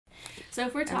So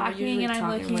if we're talking and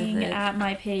I'm looking at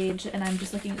my page and I'm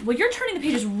just looking... Well, you're turning the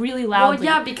pages really loudly.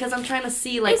 Well, yeah, because I'm trying to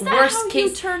see, like, Is that worst how case...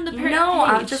 you turn the page? No,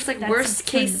 I'm just, like, That's worst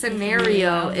case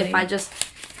scenario really if I just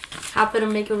happen to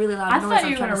make a really loud noise. I thought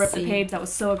you were going to rip the page. That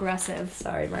was so aggressive.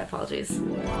 Sorry, my apologies.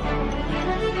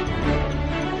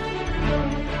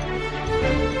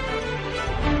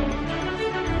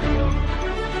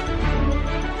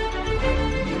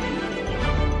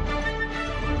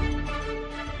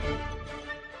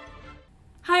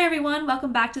 Hi everyone,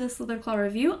 welcome back to the Slitherclaw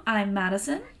Review. I'm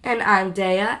Madison. And I'm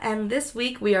Dea, and this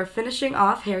week we are finishing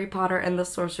off Harry Potter and the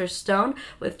Sorcerer's Stone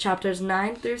with chapters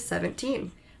 9 through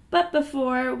 17. But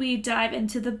before we dive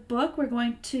into the book, we're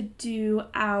going to do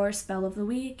our spell of the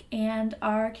week and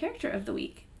our character of the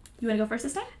week. You want to go first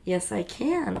this time? Yes, I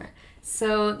can.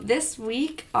 So this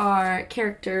week, our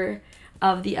character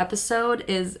of the episode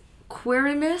is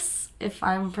Quirinus, if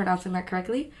I'm pronouncing that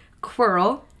correctly.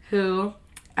 Quirrell, who,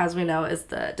 as we know, is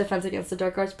the Defense Against the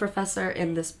Dark Arts professor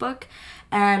in this book.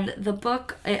 And the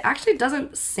book, it actually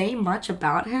doesn't say much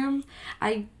about him.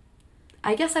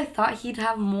 I guess I thought he'd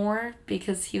have more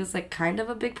because he was, like, kind of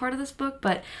a big part of this book,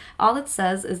 but all it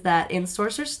says is that in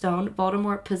Sorcerer's Stone,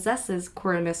 Voldemort possesses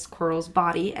Quirinus Quirrell's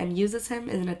body and uses him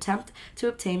in an attempt to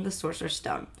obtain the Sorcerer's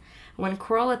Stone. When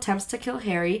Quirrell attempts to kill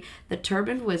Harry, the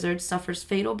turbaned wizard suffers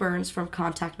fatal burns from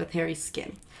contact with Harry's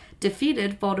skin.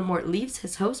 Defeated, Voldemort leaves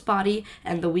his host's body,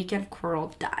 and the weakened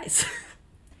Quirrell dies.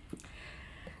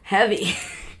 Heavy.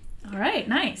 All right,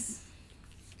 nice.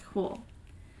 Cool.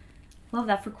 Love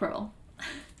that for Quirrell.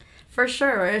 For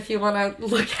sure, if you want to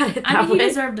look at it that way. I mean, he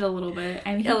deserved it a little bit.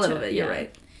 A little bit, you're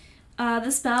right.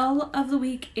 The spell of the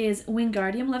week is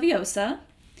Wingardium Leviosa.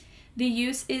 The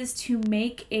use is to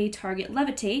make a target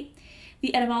levitate.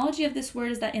 The etymology of this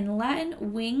word is that in Latin,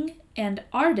 wing and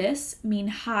ardis mean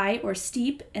high or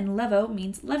steep, and levo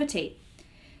means levitate.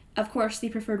 Of course, the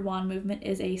preferred wand movement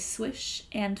is a swish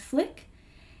and flick.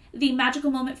 The magical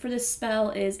moment for this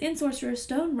spell is in Sorcerer's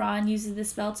Stone. Ron uses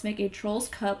this spell to make a troll's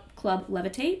club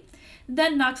levitate,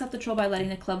 then knocks off the troll by letting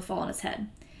the club fall on his head.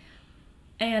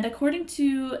 And according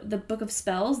to the Book of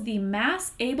Spells, the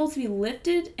mass able to be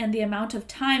lifted and the amount of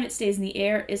time it stays in the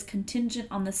air is contingent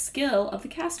on the skill of the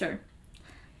caster.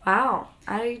 Wow,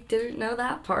 I didn't know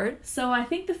that part. So I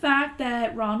think the fact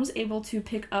that Ron was able to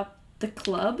pick up the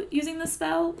club using the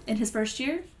spell in his first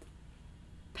year,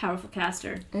 powerful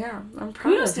caster. Yeah, I'm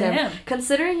proud Kudos of him. to him.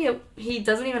 Considering he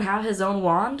doesn't even have his own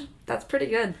wand, that's pretty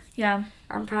good. Yeah.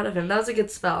 I'm proud of him. That was a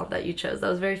good spell that you chose. That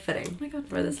was very fitting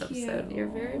for this thank episode. You. You're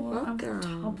very welcome.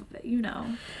 I'm on top of it, you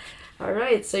know. All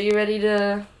right, so you ready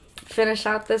to finish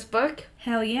out this book?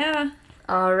 Hell yeah.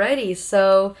 Alrighty,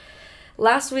 so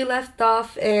last we left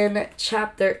off in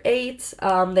chapter 8,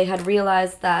 they had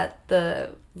realized that the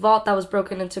vault that was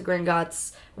broken into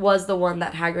Gringotts was the one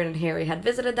that Hagrid and Harry had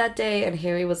visited that day, and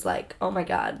Harry was like, oh my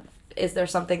god, is there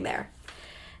something there?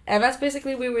 And that's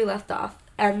basically where we left off.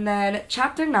 And then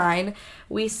chapter 9,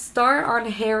 we start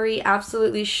on Harry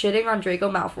absolutely shitting on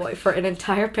Draco Malfoy for an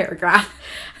entire paragraph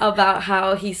about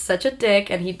how he's such a dick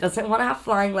and he doesn't want to have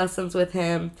flying lessons with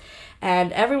him.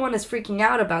 And everyone is freaking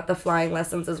out about the flying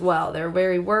lessons as well. They're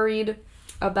very worried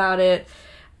about it,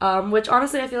 which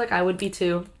honestly I feel like I would be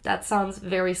too. That sounds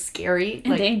very scary.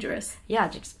 And dangerous. Yeah,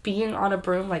 just being on a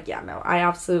broom, like, yeah, no, I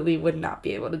absolutely would not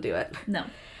be able to do it. No.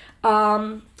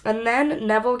 And then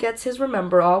Neville gets his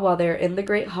Remember-All while they're in the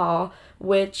Great Hall,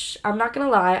 which, I'm not gonna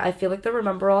lie, I feel like the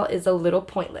Remember-All is a little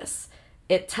pointless.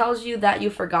 It tells you that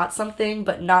you forgot something,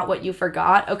 but not what you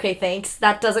forgot. Okay, thanks.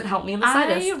 That doesn't help me in the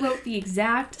slightest. I wrote the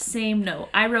exact same note.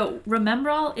 I wrote,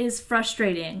 Remember-All is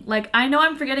frustrating. Like, I know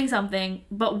I'm forgetting something,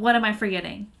 but what am I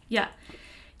forgetting? Yeah.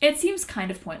 It seems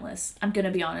kind of pointless, I'm gonna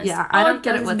be honest. Yeah, I don't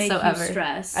get it whatsoever. Make you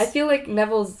stress. I feel like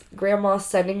Neville's grandma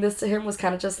sending this to him was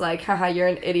kind of just like, haha, you're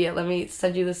an idiot, let me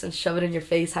send you this and shove it in your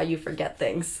face how you forget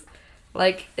things.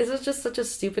 Like, it was just such a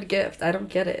stupid gift. I don't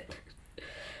get it.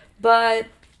 But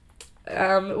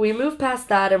we move past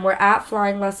that and we're at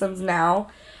flying lessons now.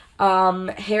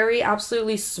 Harry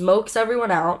absolutely smokes everyone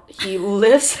out. He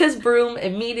lifts his broom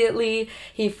immediately.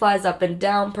 He flies up and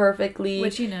down perfectly.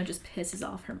 Which, you know, just pisses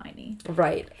off Hermione.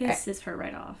 Right. Pisses her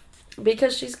right off.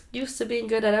 Because she's used to being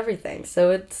good at everything.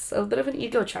 So it's a bit of an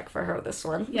ego check for her, this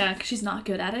one. Yeah, because she's not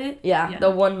good at it. Yeah,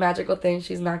 the one magical thing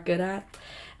she's not good at.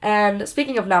 And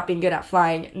speaking of not being good at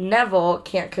flying, Neville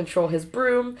can't control his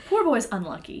broom. Poor boy's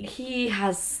unlucky. He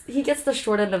gets the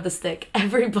short end of the stick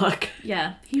every book.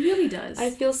 Yeah, he really does. I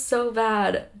feel so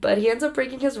bad. But he ends up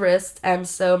breaking his wrist, and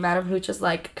so Madame Hooch is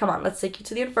like, come on, let's take you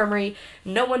to the infirmary.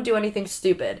 No one do anything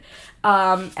stupid.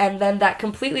 And then that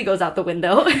completely goes out the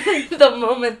window the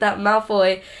moment that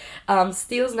Malfoy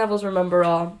steals Neville's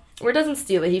Remember-All. or doesn't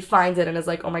steal it. He finds it and is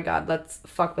like, oh my god, let's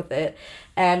fuck with it.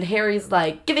 And Harry's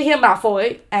like, give it here,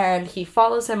 Malfoy. And he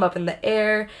follows him up in the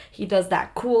air. He does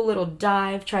that cool little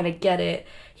dive trying to get it.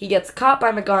 He gets caught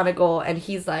by McGonagall, and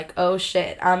he's like, oh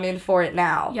shit, I'm in for it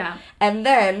now. Yeah. And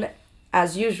then,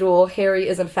 as usual, Harry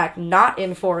is in fact not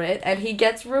in for it, and he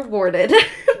gets rewarded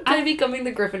by becoming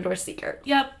the Gryffindor Seeker.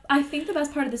 Yep. I think the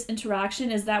best part of this interaction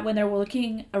is that when they're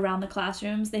looking around the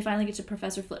classrooms, they finally get to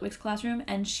Professor Flitwick's classroom,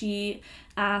 and she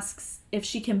asks if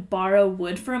she can borrow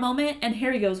wood for a moment, and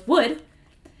Harry goes, wood?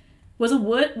 Was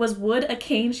wood a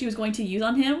cane she was going to use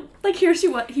on him? Like, he was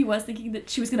thinking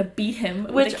that she was going to beat him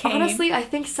with a cane. Which, honestly, I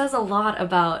think says a lot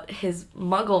about his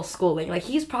muggle schooling. Like,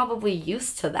 he's probably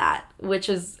used to that, which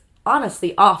is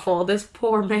honestly awful. This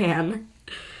poor man.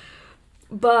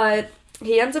 But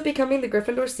he ends up becoming the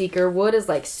Gryffindor Seeker. Wood is,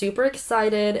 like, super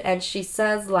excited, and she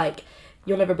says, like,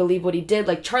 you'll never believe what he did.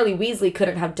 Like, Charlie Weasley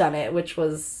couldn't have done it, which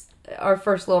was our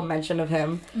first little mention of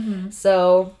him. Mm-hmm.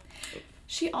 So...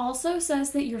 She also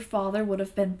says that your father would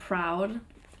have been proud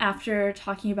after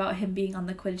talking about him being on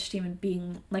the Quidditch team and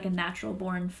being, like, a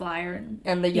natural-born flyer.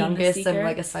 And the youngest in,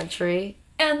 like, a century.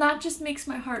 And that just makes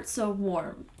my heart so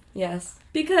warm. Yes.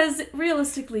 Because,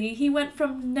 realistically, he went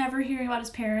from never hearing about his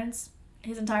parents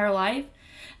his entire life,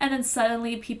 and then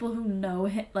suddenly people who know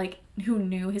him, like, who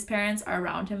knew his parents are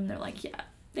around him, and they're like, yeah,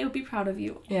 they would be proud of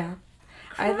you. Yeah.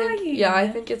 I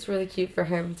think it's really cute for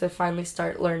him to finally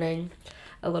start learning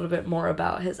a little bit more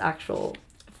about his actual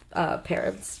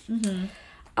parents.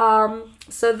 Mm-hmm.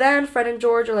 So then Fred and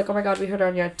George are like, oh my god, we heard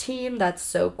on your team. That's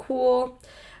so cool.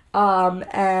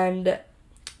 And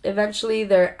eventually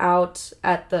they're out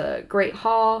at the Great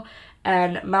Hall,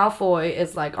 and Malfoy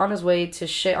is, like, on his way to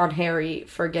shit on Harry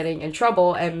for getting in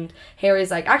trouble, and Harry's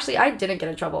like, actually, I didn't get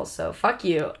in trouble, so fuck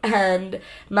you. And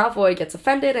Malfoy gets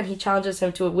offended, and he challenges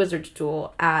him to a wizard's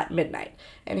duel at midnight.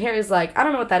 And Harry's like, I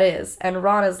don't know what that is. And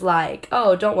Ron is like,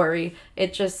 oh, don't worry.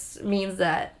 It just means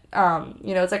that,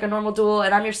 it's like a normal duel,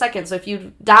 and I'm your second, so if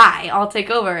you die, I'll take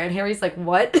over. And Harry's like,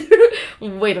 what?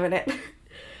 Wait a minute.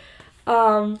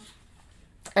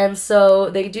 And so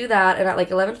they do that, and at, like,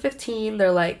 11:15,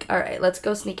 they're like, all right, let's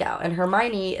go sneak out. And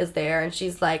Hermione is there, and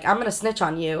she's like, I'm gonna snitch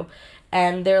on you.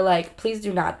 And they're like, please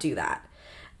do not do that.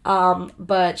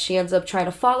 But she ends up trying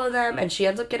to follow them, and she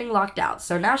ends up getting locked out.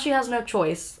 So now she has no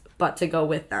choice but to go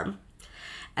with them.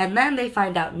 And then they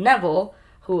find out Neville,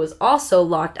 who was also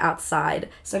locked outside,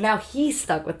 so now he's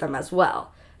stuck with them as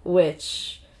well,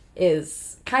 which is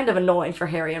kind of annoying for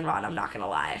Harry and Ron, I'm not gonna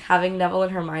lie. Having Neville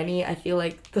and Hermione, I feel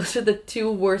like those are the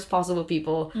two worst possible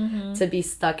people to be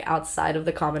stuck outside of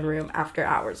the common room after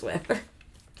hours with.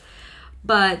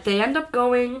 But they end up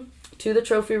going to the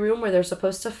trophy room where they're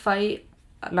supposed to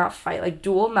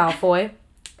duel Malfoy.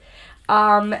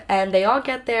 And they all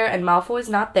get there, and Malfoy's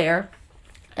not there.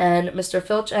 And Mr.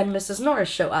 Filch and Mrs. Norris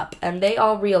show up, and they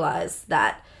all realize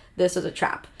that this is a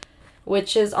trap.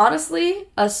 Which is, honestly,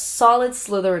 a solid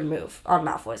Slytherin move on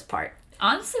Malfoy's part.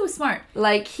 Honestly, it was smart.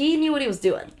 Like, he knew what he was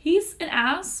doing. He's an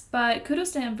ass, but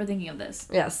kudos to him for thinking of this.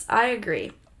 Yes, I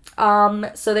agree.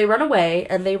 So they run away,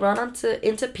 and they run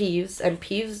into Peeves, and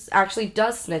Peeves actually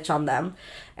does snitch on them.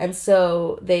 And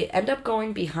so they end up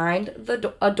going behind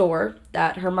a door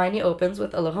that Hermione opens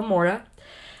with Alohomora.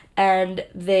 And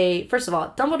first of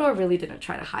all, Dumbledore really didn't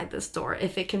try to hide this door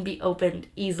if it can be opened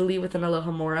easily with an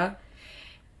Alohomora.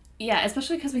 Yeah,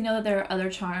 especially because we know that there are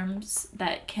other charms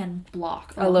that can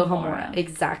block Alohomora.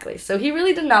 Exactly. So he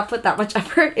really did not put that much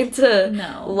effort into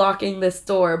locking this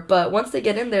door. But once they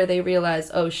get in there, they realize,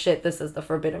 oh shit, this is the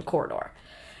Forbidden Corridor.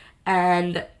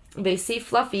 And they see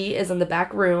Fluffy is in the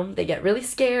back room. They get really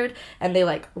scared, and they,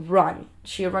 like, run.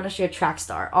 She a track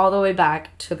star all the way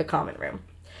back to the common room.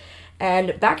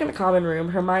 And back in the common room,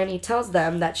 Hermione tells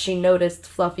them that she noticed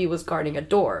Fluffy was guarding a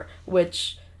door,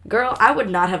 which... Girl, I would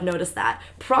not have noticed that.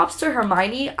 Props to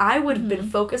Hermione. I would have been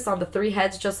focused on the three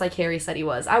heads just like Harry said he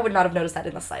was. I would not have noticed that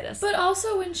in the slightest. But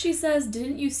also when she says,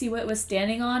 didn't you see what it was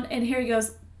standing on? And Harry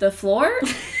goes, the floor?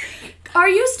 Are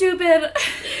you stupid?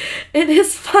 It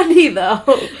is funny, though.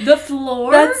 The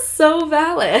floor? That's so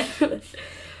valid.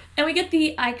 And we get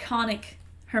the iconic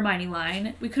Hermione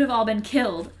line. We could have all been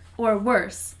killed. Or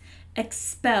worse.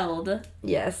 Expelled.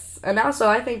 Yes. And also,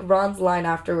 I think Ron's line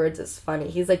afterwards is funny.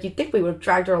 He's like, you'd think we would have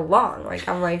dragged her along. Like,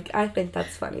 I'm like, I think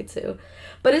that's funny, too.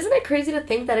 But isn't it crazy to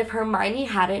think that if Hermione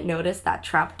hadn't noticed that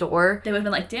trap door... They would have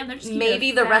been like, damn, they're just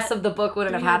maybe the rest of the book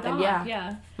wouldn't have happened. Dog.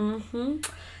 Yeah. Mm-hmm.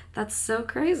 That's so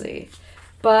crazy.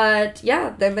 But,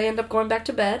 yeah, then they end up going back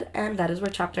to bed, and that is where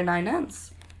Chapter 9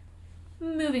 ends.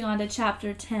 Moving on to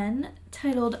Chapter 10,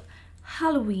 titled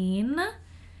Halloween...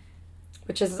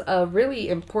 Which is a really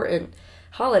important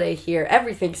holiday here.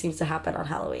 Everything seems to happen on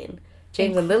Halloween.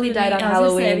 James and Lily died on I was gonna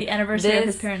Halloween. say, the anniversary of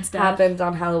his parents' death happened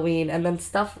on Halloween, and then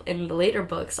stuff in the later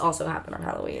books also happened on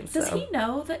Halloween. Does he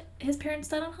know that his parents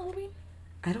died on Halloween?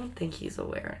 I don't think he's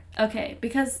aware. Okay,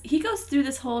 because he goes through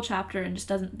this whole chapter and just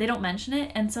doesn't... They don't mention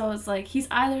it, and so it's like he's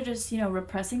either just,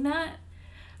 repressing that,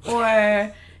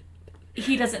 or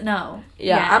he doesn't know.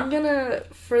 Yeah, I'm gonna,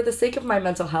 for the sake of my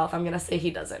mental health, I'm gonna say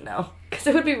he doesn't know. Because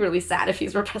it would be really sad if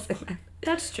he's repressing that.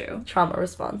 That's true. Trauma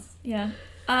response. Yeah.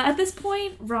 At this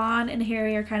point, Ron and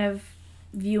Harry are kind of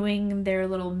viewing their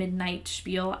little midnight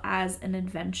spiel as an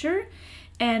adventure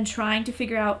and trying to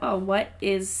figure out, what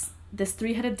is this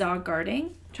three-headed dog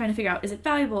guarding? Trying to figure out, is it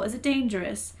valuable? Is it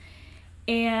dangerous?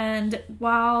 And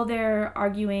while they're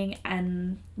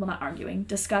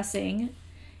discussing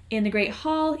in the Great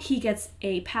Hall, he gets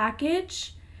a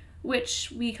package,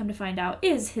 which we come to find out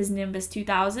is his Nimbus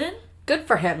 2000. Good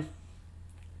for him.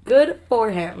 Good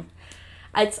for him.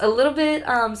 It's a little bit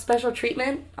special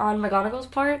treatment on McGonagall's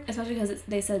part. Especially because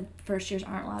they said first years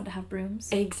aren't allowed to have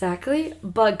brooms. Exactly.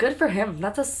 But good for him.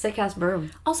 That's a sick-ass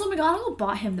broom. Also, McGonagall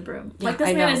bought him the broom. Yeah,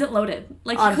 this man isn't loaded.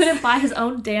 He couldn't buy his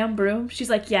own damn broom. She's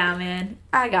like, yeah, man.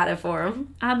 I got it for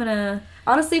him. I'm gonna...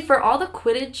 Honestly, for all the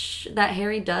Quidditch that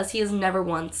Harry does, he has never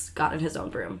once gotten his own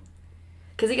broom.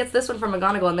 Because he gets this one from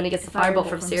McGonagall, and then he gets the Firebolt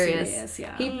from Sirius.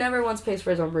 Yeah. He never once pays for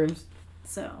his own brooms.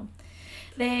 So,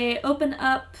 they open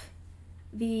up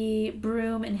the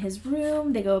broom in his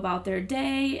room. They go about their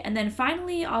day. And then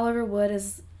finally, Oliver Wood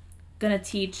is going to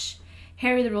teach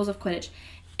Harry the rules of Quidditch.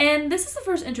 And this is the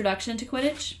first introduction to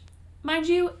Quidditch, mind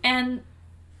you. And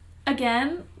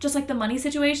again, just like the money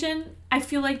situation, I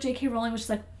feel like J.K. Rowling was just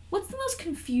like, what's the most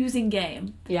confusing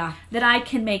game that I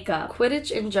can make up?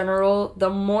 Quidditch in general, the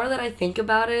more that I think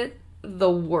about it, the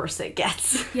worse it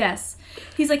gets. Yes.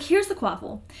 He's like, here's the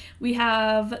quaffle. We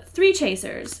have 3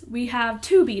 chasers. We have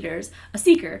 2 beaters, a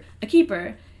seeker, a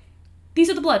keeper. These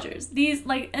are the bludgers.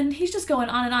 And he's just going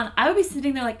on and on. I would be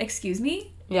sitting there like, excuse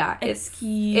me? Yeah. It's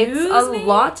a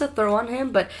lot to throw on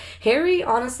him, but Harry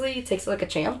honestly takes it like a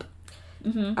champ.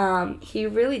 Mm-hmm. He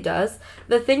really does.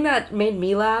 The thing that made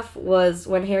me laugh was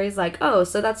when Harry's like, oh,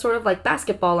 so that's sort of like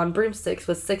basketball on broomsticks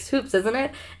with 6 hoops, isn't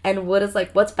it? And Wood is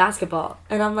like, what's basketball?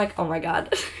 And I'm like, oh my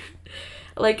god.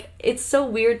 It's so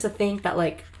weird to think that,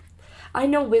 I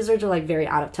know wizards are, very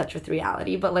out of touch with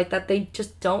reality, but, that they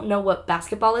just don't know what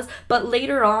basketball is. But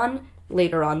later on,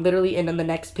 literally in the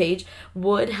next page,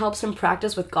 Wood helps him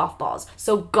practice with golf balls.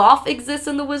 So golf exists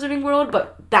in the wizarding world,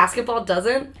 but basketball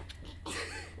doesn't.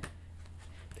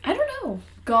 I don't know.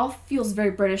 Golf feels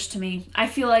very British to me. I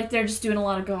feel like they're just doing a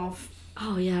lot of golf.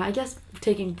 Oh, yeah. I guess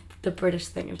taking the British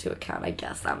thing into account, I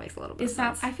guess that makes a little bit of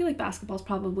sense. I feel like basketball's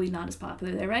probably not as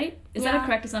popular there, right? Is that a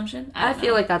correct assumption? I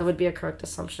feel like that would be a correct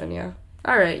assumption, yeah.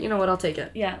 All right, you know what? I'll take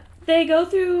it. Yeah. They go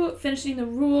through finishing the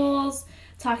rules,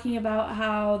 talking about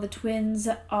how the twins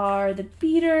are the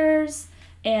beaters,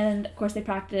 and, of course, they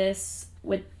practice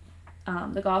with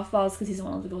the golf balls because he's the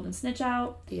one with the golden snitch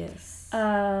out. Yes.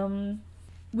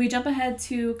 We jump ahead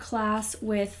to class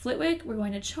with Flitwick. We're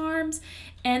going to Charms.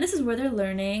 And this is where they're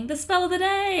learning the spell of the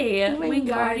day.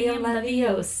 Wingardium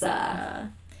Leviosa.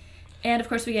 And, of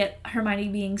course, we get Hermione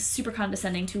being super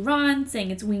condescending to Ron,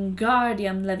 saying it's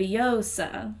Wingardium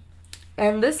Leviosa.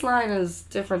 And this line is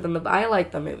different than I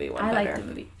like the movie one better. I like the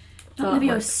movie. Not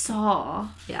Leviosa.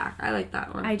 Yeah, I like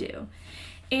that one. I do.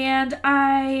 And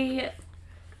I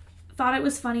thought it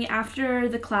was funny after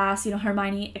the class,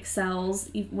 Hermione excels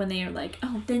when they are like,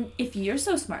 oh, then if you're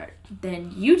so smart,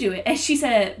 then you do it. And she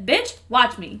said, bitch,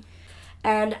 watch me.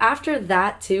 And after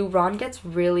that, too, Ron gets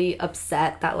really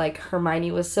upset that,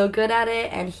 Hermione was so good at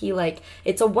it. And he,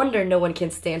 it's a wonder no one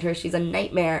can stand her. She's a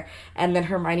nightmare. And then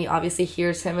Hermione obviously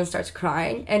hears him and starts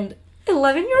crying. And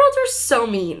 11-year-olds are so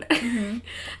mean. Mm-hmm.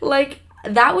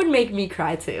 That would make me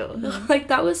cry, too. Mm-hmm.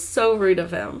 That was so rude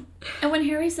of him. And when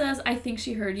Harry says, I think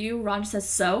she heard you, Ron says,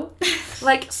 so?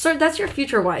 Sir, that's your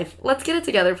future wife. Let's get it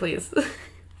together, please.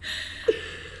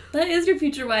 That is your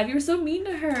future wife. You were so mean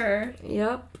to her.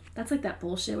 Yep. That's that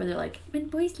bullshit where they're like, when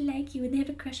boys like you and they have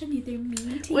a crush on you, they're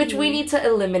mean to you. Which we need to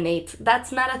eliminate.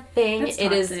 That's not a thing. That's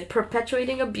it is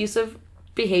perpetuating abusive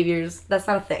behaviors. That's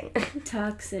not a thing.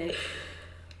 Toxic.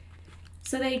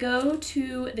 So they go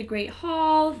to the Great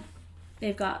Hall.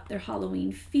 They've got their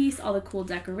Halloween feast, all the cool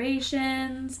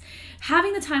decorations,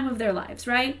 having the time of their lives,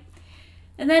 right?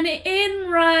 And then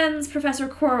in runs Professor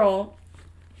Quirrell.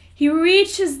 He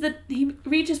reaches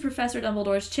Professor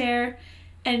Dumbledore's chair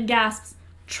and gasps,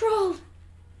 "Troll!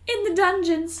 In the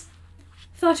dungeons!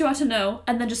 Thought you ought to know,"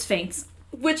 and then just faints.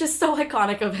 Which is so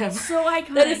iconic of him. So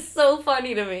iconic. That is so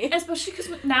funny to me. Especially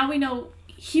because now we know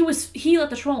he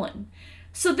let the troll in.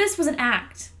 So this was an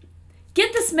act.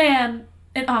 Get this man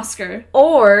an Oscar.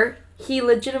 Or he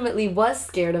legitimately was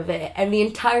scared of it. And the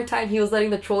entire time he was letting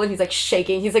the troll in, he's like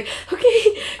shaking. He's like,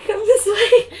 okay, come this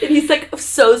way. And he's like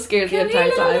so scared the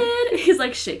entire time. He's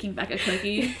like shaking back a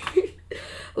cookie.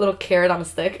 A little carrot on a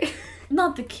stick.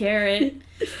 Not the carrot.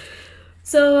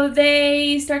 So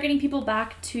they start getting people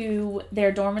back to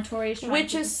their dormitories.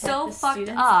 Which is so fucked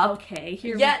up. Okay,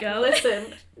 here Yet, we go.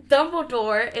 Listen,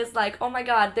 Dumbledore is like, oh my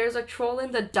god, there's a troll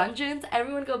in the dungeons.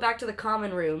 Everyone go back to the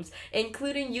common rooms,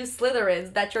 including you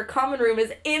Slytherins, that your common room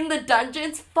is in the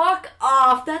dungeons. Fuck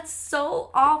off. That's so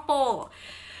awful.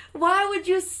 Why would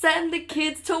you send the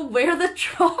kids to where the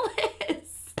troll is?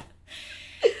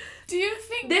 Do you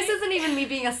think this isn't even me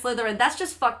being a Slytherin? That's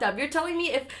just fucked up. You're telling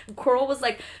me if Quirrell was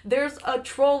like, there's a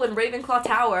troll in Ravenclaw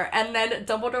Tower, and then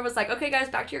Dumbledore was like, okay guys,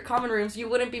 back to your common rooms, you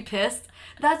wouldn't be pissed?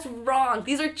 That's wrong.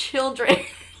 These are children.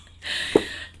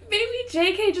 Maybe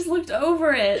JK just looked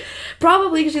over it.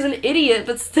 Probably because she's an idiot,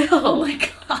 but still. Oh my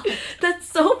god. That's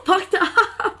so fucked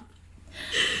up.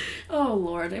 Oh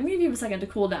lord. I'm gonna give you a second to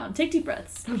cool down. Take deep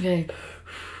breaths. Okay.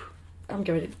 I'm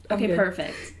good. Okay, good.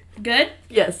 Perfect. Good?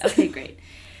 Yes. Okay, great.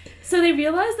 So they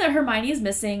realize that Hermione is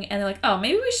missing, and they're like, oh,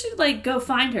 maybe we should, like, go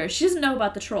find her. She doesn't know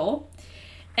about the troll.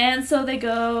 And so they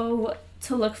go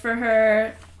to look for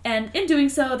her, and in doing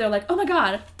so, they're like, oh my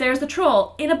god, there's the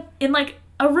troll in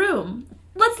a room.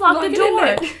 Let's lock the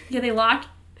door. Yeah, they lock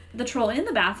the troll in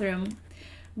the bathroom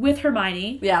with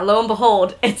Hermione. Yeah, lo and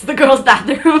behold, it's the girls'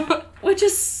 bathroom. Which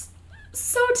is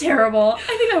so terrible.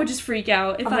 I think I would just freak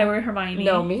out if I were Hermione.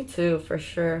 No, me too, for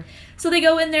sure. So they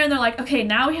go in there and they're like, okay,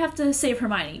 now we have to save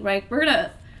Hermione, right? We're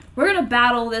gonna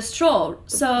battle this troll.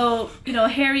 So,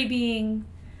 Harry being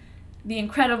the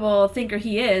incredible thinker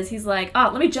he is, he's like, oh,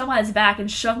 let me jump on his back and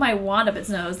shove my wand up its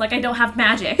nose like I don't have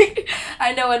magic.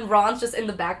 I know, and Ron's just in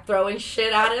the back throwing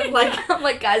shit at him. I'm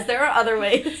like, guys, there are other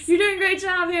ways. You're doing a great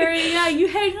job, Harry. Yeah, you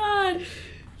hang on.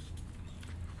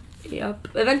 Yep.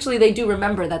 Eventually they do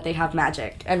remember that they have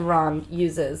magic, and Ron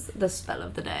uses the spell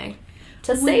of the day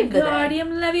to save the day. Wingardium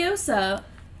Leviosa,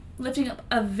 lifting up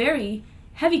a very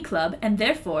heavy club, and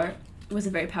therefore was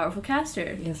a very powerful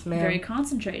caster. Yes, ma'am. Very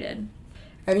concentrated.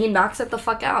 And he knocks it the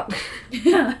fuck out.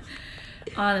 Yeah,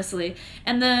 honestly.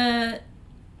 And the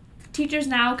teachers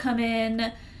now come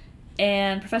in,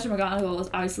 and Professor McGonagall is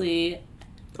obviously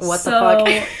the fuck?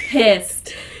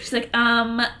 Pissed. She's like,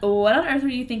 what on earth were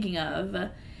you thinking of?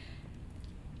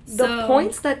 The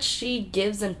points that she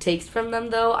gives and takes from them,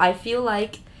 though, I feel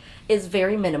like is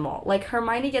very minimal. Like,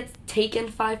 Hermione gets taken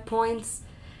 5 points,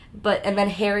 and then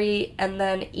Harry and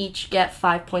then each get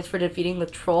 5 points for defeating the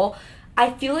troll.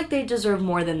 I feel like they deserve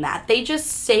more than that. They just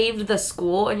saved the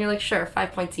school, and you're like, sure,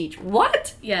 5 points each.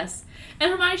 What? Yes. And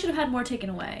Hermione should have had more taken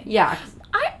away. Yeah.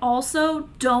 I also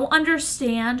don't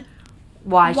understand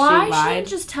why she lied. She didn't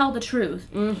just tell the truth.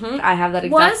 Mm-hmm. I have that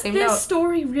exact same note. Was this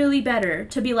story really better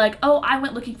to be like, oh, I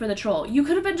went looking for the troll? You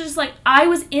could have been just like, I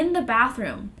was in the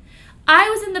bathroom.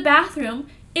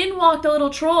 In walked a little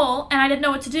troll, and I didn't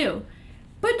know what to do.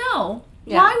 But no.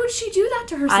 Yeah. Why would she do that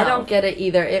to herself? I don't get it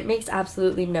either. It makes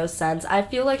absolutely no sense. I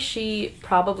feel like she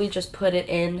probably just put it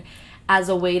in as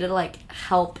a way to, like,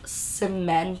 help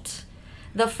cement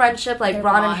the friendship. Like, their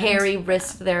Ron bond. And Harry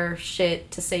risked their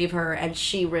shit to save her, and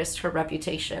she risked her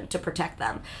reputation to protect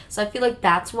them. So I feel like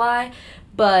that's why.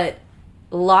 But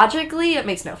logically, it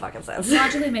makes no fucking sense.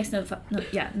 Logically, it makes no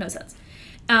sense.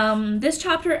 This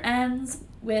chapter ends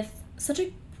with such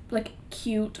a, like,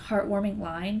 cute, heartwarming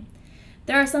line.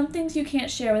 There are some things you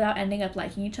can't share without ending up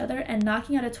liking each other, and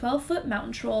knocking out a 12-foot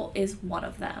mountain troll is one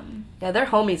of them. Yeah, they're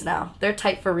homies now. They're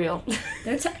tight for real.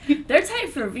 They're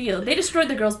tight for real. They destroyed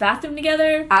the girls' bathroom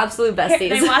together. Absolute besties.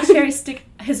 They watched Harry stick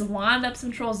his wand up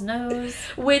some troll's nose.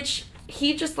 Which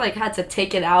he just, like, had to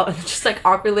take it out and just, like,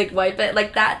 awkwardly wipe it.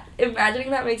 Like, that, imagining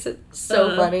that makes it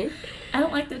so funny. I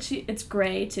don't like that it's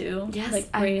gray, too. Yes,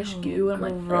 like, grayish goo. And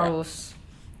I'm like, gross.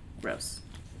 Gross.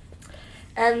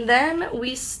 And then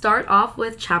we start off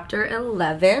with chapter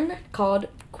 11, called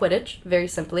Quidditch, very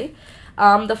simply.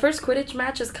 The first Quidditch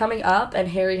match is coming up, and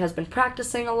Harry has been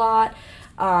practicing a lot,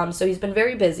 so he's been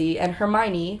very busy, and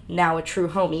Hermione, now a true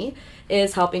homie,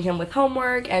 is helping him with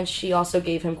homework, and she also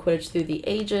gave him Quidditch Through the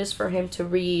Ages for him to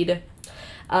read.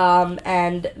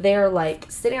 And they're, like,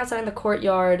 sitting outside in the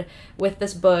courtyard with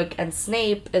this book, and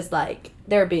Snape is, like,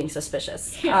 they're being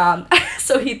suspicious. Yeah.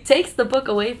 So he takes the book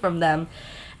away from them,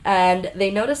 and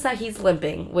they notice that he's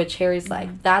limping, which Harry's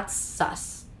like, that's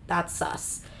sus. That's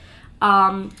sus.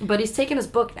 But he's taken his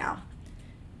book now.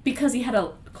 Because he had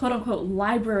a quote-unquote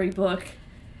library book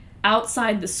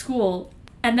outside the school,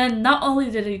 and then not only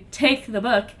did he take the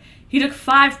book, he took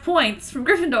 5 points from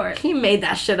Gryffindor. He made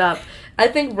that shit up. I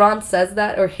think Ron says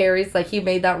that, or Harry's like, he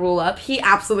made that rule up. He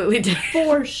absolutely did.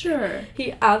 For sure.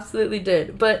 He absolutely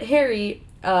did. But Harry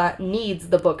needs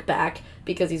the book back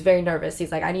because he's very nervous.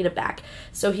 He's like, I need it back.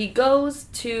 So he goes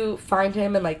to find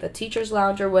him in, like, the teacher's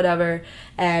lounge or whatever,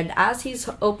 and as he's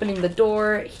opening the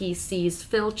door, he sees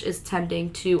Filch is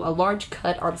tending to a large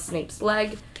cut on Snape's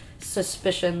leg.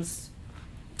 Suspicions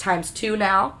 ×2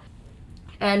 now.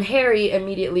 And Harry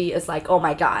immediately is like, oh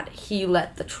my god, he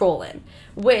let the troll in.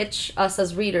 Which, us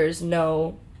as readers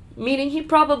know, meaning he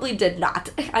probably did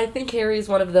not. I think Harry's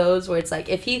one of those where it's like,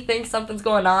 if he thinks something's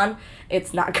going on,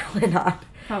 it's not going on.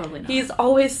 Probably not. He's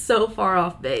always so far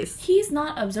off base. He's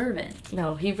not observant.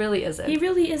 No, he really isn't. He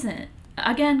really isn't.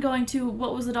 Again, going to,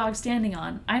 what was the dog standing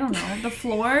on? I don't know. The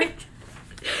floor?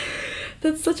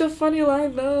 That's such a funny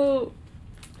line, though.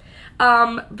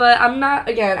 But I'm not,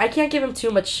 again, I can't give him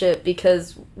too much shit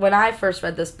because when I first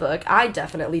read this book, I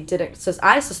definitely didn't,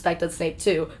 I suspected Snape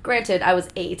too. Granted, I was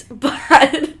 8,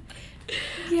 but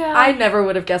yeah, I never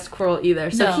would have guessed Quirrell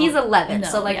either. So No. he's 11, No,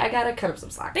 so, like, yeah. I gotta cut him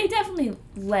some slack. They definitely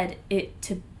led it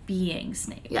to being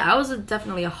Snape. Yeah, I was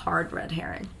definitely a hard red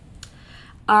herring.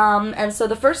 And so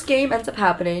the first game ends up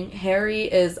happening.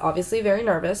 Harry is obviously very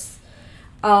nervous.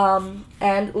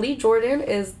 And Lee Jordan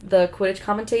is the Quidditch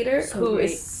commentator who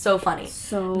is so funny.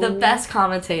 So the best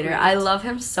commentator. great. I love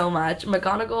him so much.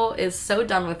 McGonagall is so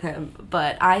done with him,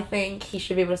 but I think he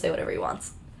should be able to say whatever he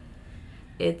wants.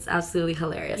 It's absolutely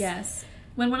hilarious. Yes.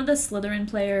 When one of the Slytherin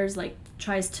players, like,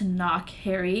 tries to knock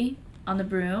Harry on the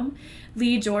broom,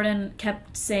 Lee Jordan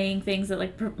kept saying things that,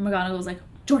 like, McGonagall was like,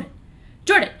 Jordan!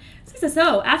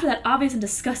 So, after that obvious and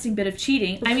disgusting bit of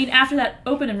cheating, I mean, after that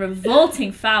open and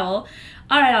revolting foul,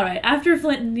 all right, after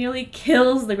Flint nearly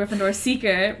kills the Gryffindor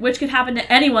Seeker, which could happen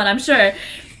to anyone, I'm sure,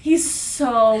 he's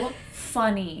so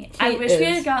funny. I wish we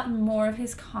had gotten more of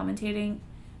his commentating,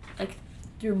 like,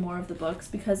 through more of the books,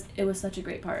 because it was such a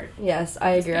great part. Yes,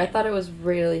 I agree. I thought it was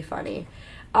really funny.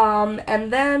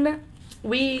 And then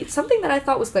something that I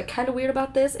thought was, like, kind of weird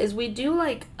about this is we do,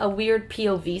 like, a weird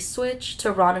POV switch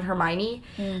to Ron and Hermione.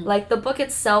 Like, the book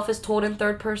itself is told in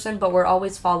third person, but we're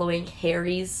always following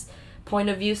Harry's point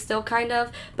of view still, kind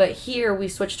of. But here we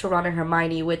switch to Ron and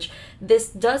Hermione, which this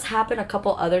does happen a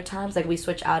couple other times. Like, we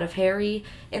switch out of Harry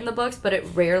in the books, but it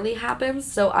rarely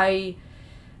happens. So I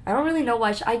don't really know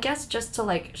why. I guess just to,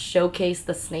 like, showcase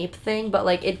the Snape thing, but,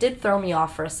 like, it did throw me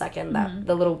off for a second, that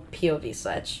the little POV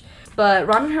switch. But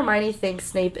Ron and Hermione think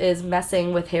Snape is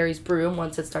messing with Harry's broom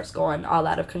once it starts going all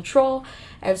out of control.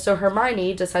 And so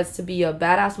Hermione decides to be a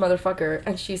badass motherfucker,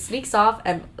 and she sneaks off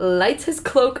and lights his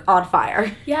cloak on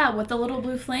fire. Yeah, with the little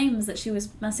blue flames that she was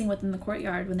messing with in the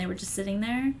courtyard when they were just sitting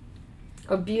there.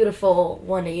 A beautiful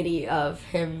 180 of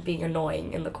him being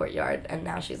annoying in the courtyard, and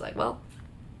now she's like, well...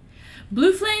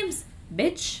 Blue flames,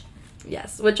 bitch.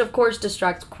 Yes, which of course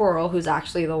distracts Quirrell, who's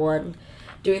actually the one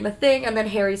doing the thing, and then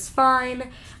Harry's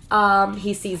fine.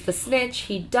 He sees the snitch,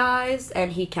 he dies,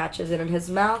 and he catches it in his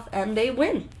mouth, and they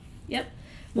win. Yep.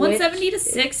 170 to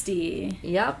 60.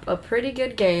 Yep, a pretty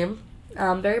good game.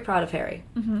 I'm very proud of Harry.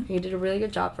 Mm-hmm. He did a really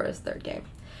good job for his third game.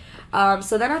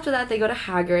 So then after that, they go to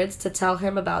Hagrid's to tell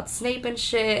him about Snape and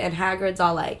shit, and Hagrid's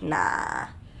all like, nah,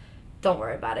 don't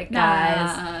worry about it,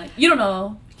 guys. Nah, you don't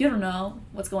know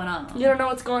what's going on. You don't know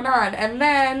what's going on. And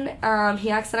then he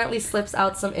accidentally slips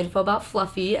out some info about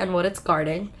Fluffy and what it's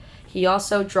guarding. He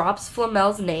also drops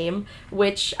Flamel's name,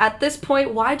 which at this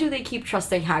point, why do they keep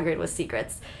trusting Hagrid with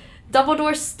secrets?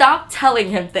 Dumbledore, stop telling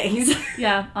him things.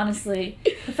 Yeah, honestly.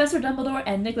 Professor Dumbledore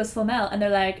and Nicholas Flamel, and they're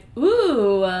like,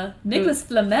 ooh, Nicholas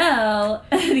Flamel.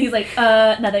 And he's like,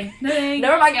 nothing.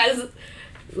 Never mind, guys.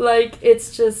 Like,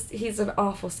 it's just, he's an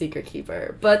awful secret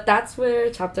keeper. But that's where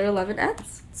chapter 11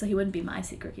 ends. So he wouldn't be my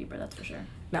secret keeper, that's for sure.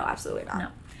 No, absolutely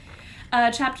not.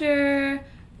 No. Chapter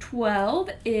 12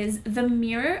 is The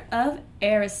Mirror of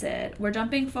Erised. We're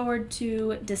jumping forward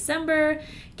to December,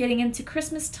 getting into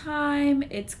Christmas time.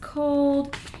 It's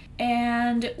cold,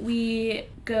 and we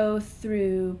go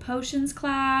through potions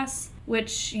class,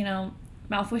 which, you know,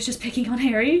 Malfoy's just picking on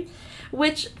Harry.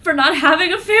 Which, for not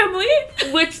having a family.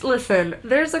 Which, listen,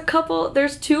 there's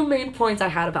two main points I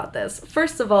had about this.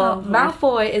 First of all,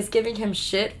 Malfoy is giving him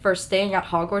shit for staying at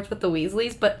Hogwarts with the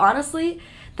Weasleys, but honestly,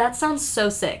 that sounds so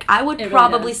sick. I would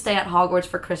probably stay at Hogwarts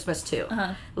for Christmas too.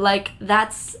 Like,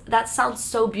 that sounds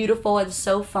so beautiful and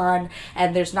so fun,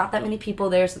 and there's not that many people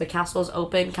there, so the castle is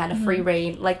open, kind of free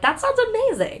reign. Like, that sounds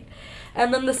amazing.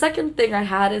 And then the second thing I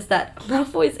had is that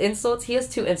Malfoy's insults, he has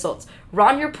two insults.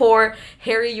 Ron, you're poor.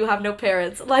 Harry, you have no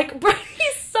parents. Like, bro,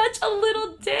 he's such a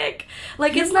little dick.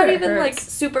 Like, it's not even, like,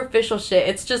 superficial shit.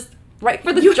 It's just right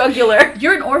for the jugular.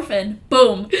 You're an orphan.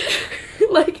 Boom.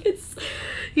 Like,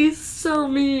 he's so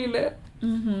mean.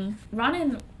 Mm-hmm. Ron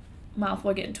and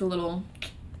Malfoy get into a little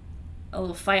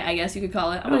fight, I guess you could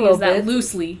call it. I'm going A to use little that bit.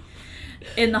 loosely.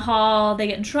 In the hall, they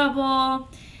get in trouble.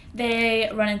 They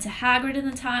run into Hagrid in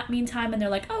the meantime, and they're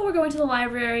like, oh, we're going to the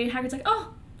library. And Hagrid's like,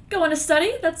 oh, going to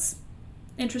study? That's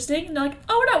interesting. And they're like,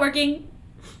 oh, we're not working.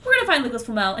 We're going to find Nicholas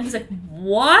Flamel. And he's like,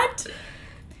 what?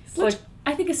 Which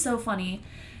I think is so funny.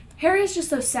 Harry is just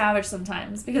so savage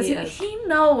sometimes because he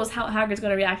knows how Hagrid's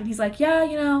going to react. And he's like, yeah,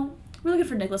 we're looking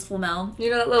for Nicholas Flamel. You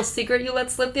know that little secret you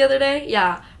let slip the other day?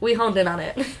 Yeah, we honed in on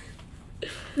it.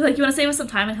 They're like, you want to save us some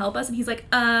time and help us? And he's like,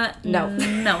 no.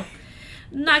 No.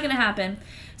 Not going to happen.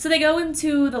 So they go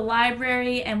into the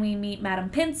library and we meet Madame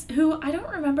Pince, who I don't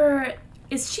remember,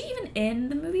 is she even in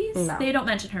the movies? No. They don't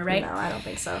mention her, right? No, I don't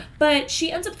think so. But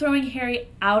she ends up throwing Harry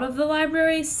out of the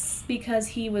library because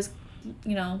he was,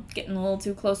 getting a little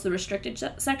too close to the restricted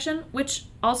section, which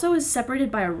also is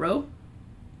separated by a rope.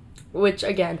 Which,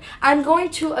 again, I'm going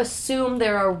to assume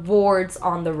there are wards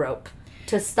on the rope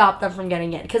to stop them from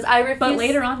getting in. Because I refuse... But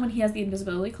later on, when he has the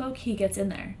invisibility cloak, he gets in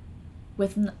there.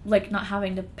 With, not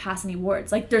having to pass any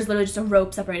wards. Like, there's literally just a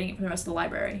rope separating it from the rest of the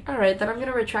library. Alright, then I'm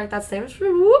gonna retract that statement.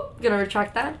 Whoop, gonna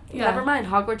retract that. Yeah. Never mind,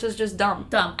 Hogwarts is just dumb.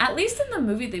 Dumb. At least in the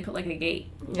movie, they put, a gate.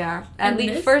 Yeah. At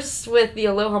least first with the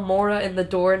Aloha Mora in the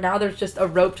door, now there's just a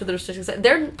rope to the restrictions.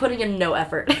 They're putting in no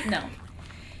effort. No.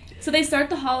 So they start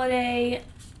the holiday,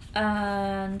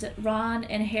 and Ron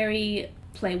and Harry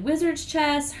play wizard's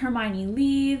chess, Hermione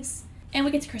leaves, and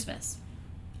we get to Christmas.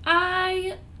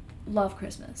 I love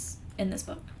Christmas in this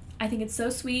book. I think it's so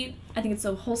sweet. I think it's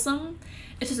so wholesome.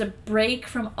 It's just a break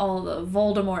from all the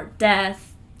Voldemort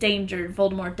death, danger,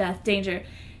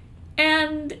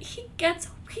 and he gets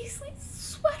Weasley's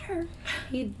sweater.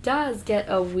 He does get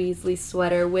a Weasley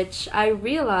sweater, which I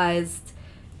realized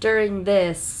during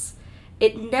this,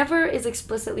 it never is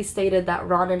explicitly stated that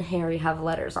Ron and Harry have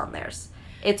letters on theirs.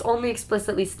 It's only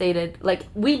explicitly stated,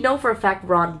 we know for a fact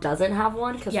Ron doesn't have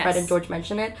one, because Fred and George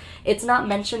mention it. It's not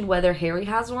mentioned whether Harry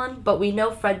has one, but we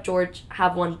know Fred and George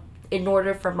have one in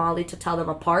order for Molly to tell them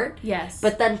apart. Yes.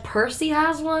 But then Percy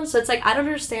has one, so it's I don't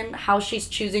understand how she's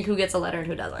choosing who gets a letter and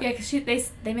who doesn't. Yeah,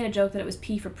 because they made a joke that it was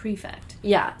P for prefect.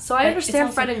 Yeah, so I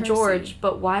understand Fred and George,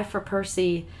 but why for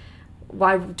Percy?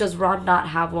 Why does Ron not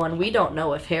have one? We don't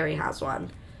know if Harry has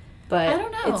one. But I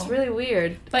don't know. It's really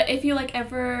weird. But if you,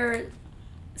 ever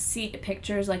see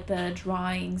pictures, the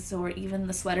drawings or even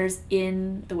the sweaters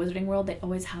in the Wizarding World, they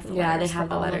always have the letters. Yeah, they have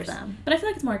the all letters. Of them. But I feel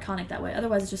like it's more iconic that way.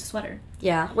 Otherwise, it's just a sweater.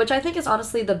 Yeah, which I think is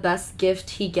honestly the best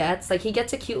gift he gets. He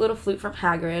gets a cute little flute from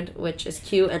Hagrid, which is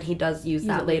cute, and he does use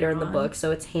that later in the book, so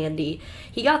it's handy.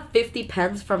 He got 50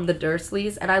 pence from the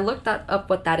Dursleys, and I looked up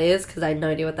what that is, because I had no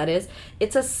idea what that is.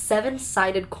 It's a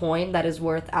 7-sided coin that is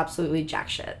worth absolutely jack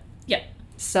shit. Yep.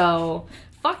 So,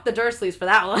 fuck the Dursleys for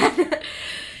that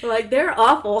one. They're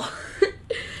awful.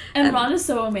 And Ron is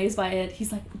so amazed by it.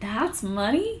 He's like, that's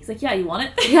money? He's like, yeah, you want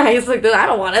it? Yeah, he's like, I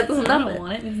don't want it. This is nothing. I don't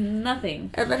want it. It's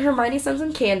nothing. And then Hermione sends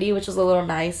him candy, which is a little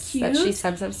nice. Cute. That she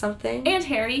sends him something. And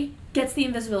Harry gets the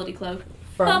invisibility cloak.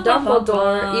 From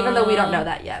Dumbledore, even though we don't know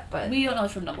that yet. But we don't know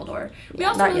it's from Dumbledore. We Yeah,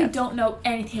 also really yet. don't know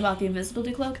anything about the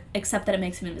invisibility cloak, except that it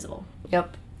makes him invisible.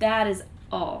 Yep. That is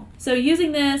all. So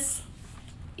using this,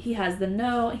 he has the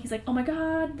note. He's like, oh my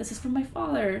god, this is from my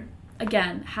father.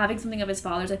 Again, having something of his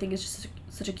father's, I think, is just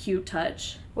such a cute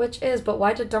touch. But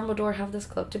why did Dumbledore have this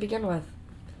cloak to begin with?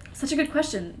 Such a good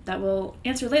question that we'll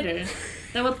answer later.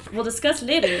 that we'll discuss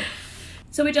later.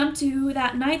 So we jump to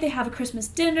that night. They have a Christmas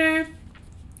dinner.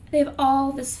 They have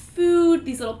all this food,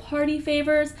 these little party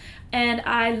favors, and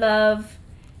I love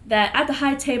that at the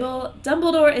high table,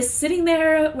 Dumbledore is sitting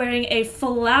there wearing a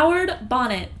flowered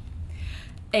bonnet.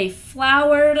 A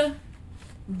flowered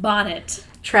bonnet.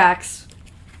 Tracks.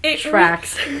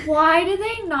 Tracks. Why did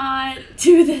they not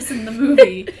do this in the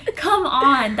movie? Come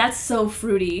on, that's so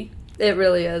fruity. It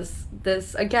really is.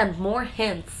 This, again, more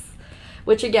hints.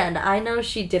 Which, again, I know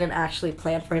she didn't actually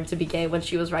plan for him to be gay when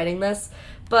she was writing this,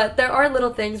 but there are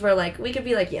little things where, we could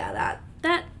be like, yeah,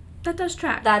 that does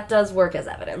track. That does work as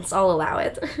evidence. I'll allow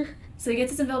it. So he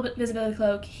gets his invisibility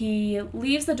cloak. He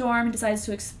leaves the dorm and decides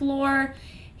to explore.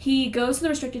 He goes to the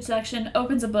restricted section,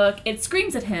 opens a book. It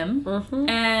screams at him,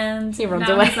 and he runs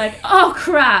now away. He's like, oh,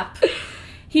 crap.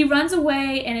 He runs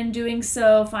away, and in doing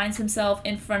so, finds himself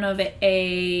in front of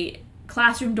a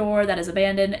classroom door that is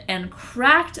abandoned and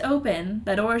cracked open.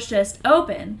 The door is just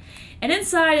open. And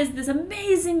inside is this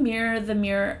amazing mirror, the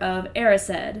mirror of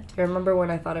Erised. Do you remember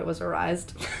when I thought it was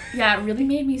Arised? Yeah, it really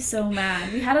made me so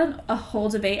mad. We had a whole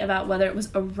debate about whether it was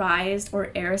Arised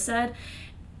or Erised.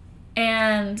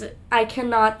 And I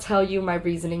cannot tell you my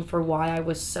reasoning for why I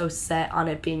was so set on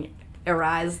it being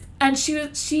Arised. And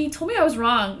she told me I was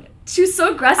wrong. She was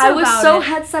so aggressive I was about so it.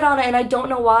 headset on it, and I don't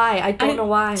know why. I don't know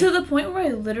why. To the point where I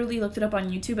literally looked it up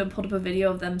on YouTube and pulled up a video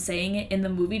of them saying it in the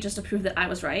movie just to prove that I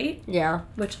was right. Yeah.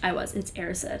 Which I was. It's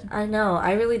Airsid. I know.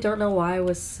 I really don't know why I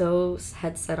was so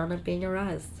headset on it being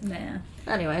erased. Nah.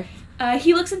 Anyway.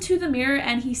 He looks into the mirror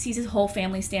and he sees his whole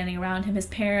family standing around him. His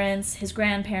parents, his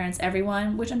grandparents,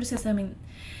 everyone. Which I'm just assuming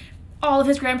all of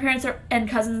his grandparents and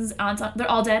cousins, aunts, they're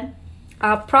all dead.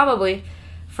 Probably.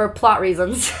 For plot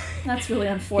reasons. That's really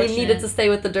unfortunate. He needed to stay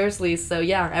with the Dursleys, so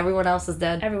yeah, everyone else is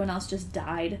dead. Everyone else just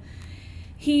died.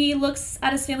 He looks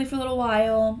at his family for a little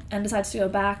while and decides to go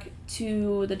back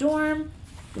to the dorm.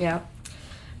 Yeah.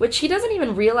 Which he doesn't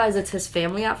even realize it's his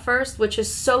family at first, which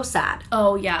is so sad.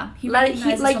 Oh, yeah.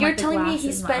 You're telling me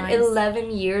he spent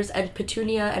 11 years and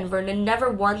Petunia and Vernon never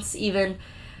once even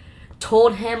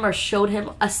told him or showed him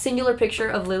a singular picture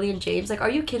of Lily and James. Like, are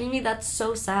you kidding me? That's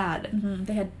so sad.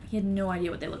 Mm-hmm. He had no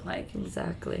idea what they looked like.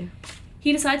 Exactly.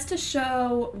 He decides to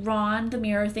show Ron the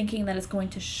mirror, thinking that it's going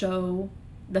to show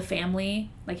the family,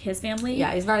 like his family.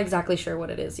 Yeah, he's not exactly sure what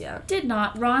it is yet. Did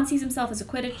not. Ron sees himself as a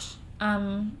Quidditch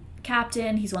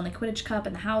captain. He's won the Quidditch Cup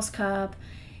and the House Cup.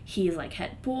 He's like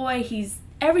head boy. He's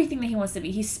everything that he wants to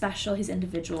be. He's special. He's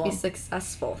individual. He's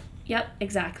successful. Yep,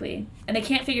 exactly. And they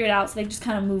can't figure it out, so they just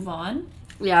kind of move on.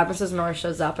 Yeah, Mrs. Norris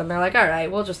shows up, and they're like, all right,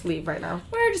 we'll just leave right now.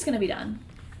 We're just going to be done.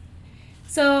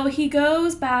 So he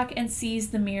goes back and sees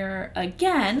the mirror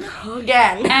again.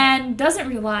 And doesn't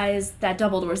realize that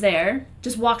Dumbledore's there.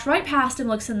 Just walks right past him,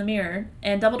 looks in the mirror,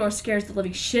 and Dumbledore scares the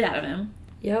living shit out of him.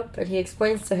 Yep, and he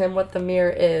explains to him what the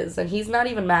mirror is, and he's not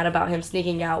even mad about him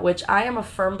sneaking out, which I am a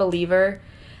firm believer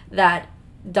that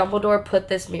Dumbledore put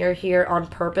this mirror here on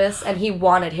purpose, and he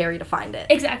wanted Harry to find it.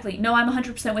 Exactly. No, I'm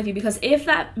 100% with you, because if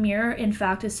that mirror, in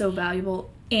fact, is so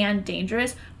valuable and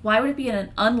dangerous, why would it be in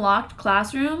an unlocked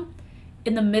classroom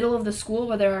in the middle of the school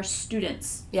where there are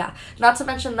students? Yeah. Not to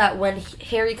mention that when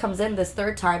Harry comes in this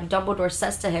third time, Dumbledore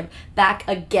says to him, back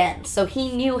again. So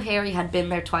he knew Harry had been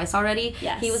there twice already.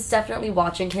 Yes. He was definitely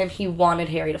watching him. He wanted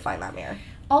Harry to find that mirror.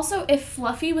 Also, if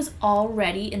Fluffy was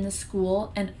already in the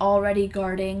school and already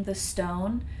guarding the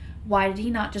stone, why did he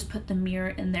not just put the mirror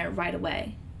in there right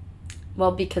away?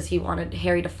 Well, because he wanted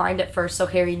Harry to find it first so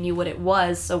Harry knew what it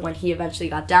was, so when he eventually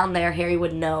got down there, Harry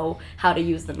would know how to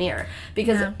use the mirror.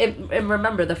 Because, and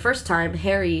remember, the first time,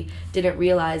 Harry didn't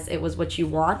realize it was what you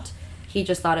want. He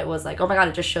just thought it was like, oh my god,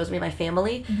 it just shows me my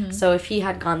family. Mm-hmm. So if he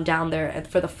had gone down there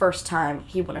for the first time,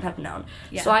 he wouldn't have known.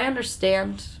 Yeah. So I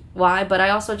understand why, but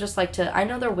I also just like to, I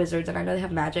know they're wizards and I know they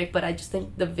have magic, but I just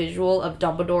think the visual of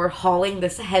Dumbledore hauling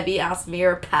this heavy-ass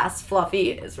mirror past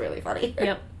Fluffy is really funny.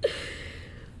 Yep.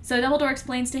 So Dumbledore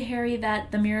explains to Harry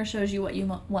that the mirror shows you what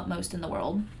you want most in the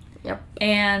world. Yep.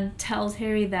 And tells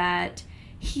Harry that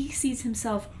he sees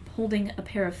himself holding a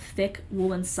pair of thick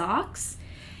woolen socks.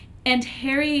 And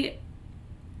Harry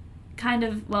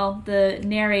the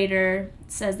narrator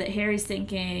says that Harry's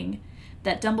thinking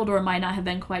that Dumbledore might not have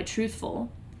been quite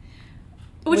truthful.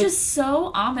 Which is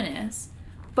so ominous.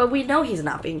 But we know he's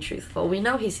not being truthful. We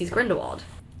know he sees Grindelwald.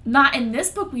 Not in this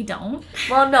book, we don't.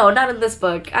 Well, no, not in this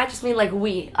book. I just mean, like,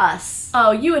 us.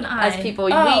 Oh, you and I. As people,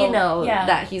 we know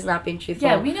that he's not being truthful.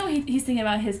 Yeah, we know he's thinking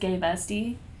about his gay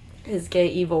bestie. His gay,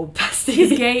 evil bestie.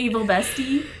 His gay, evil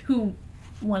bestie, who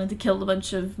wanted to kill a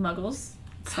bunch of muggles.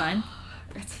 It's fine.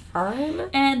 It's fine.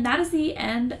 And that is the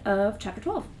end of Chapter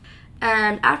 12.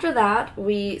 And after that,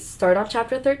 we start on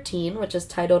Chapter 13, which is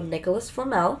titled Nicholas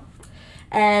Flamel.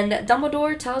 And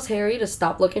Dumbledore tells Harry to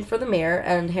stop looking for the mirror,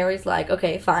 and Harry's like,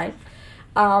 okay, fine.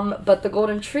 But the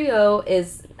Golden Trio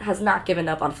has not given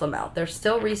up on Flamel. They're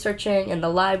still researching in the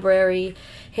library.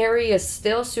 Harry is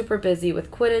still super busy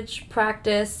with Quidditch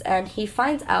practice, and he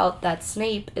finds out that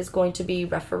Snape is going to be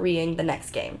refereeing the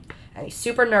next game. And he's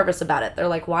super nervous about it. They're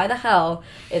like, why the hell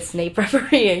is Snape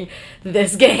refereeing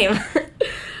this game?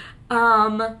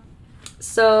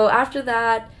 So after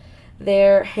that,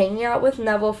 they're hanging out with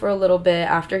Neville for a little bit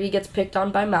after he gets picked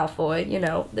on by Malfoy, you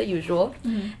know, the usual.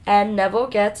 Mm-hmm. And Neville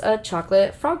gets a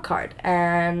chocolate frog card.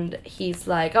 And he's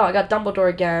like, oh, I got Dumbledore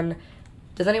again.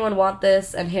 Does anyone want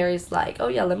this? And Harry's like, oh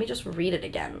yeah, let me just read it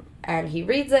again. And he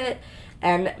reads it,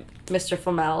 and Mr.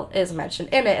 Flamel is mentioned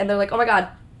in it. And they're like, oh my god,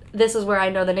 this is where I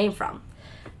know the name from.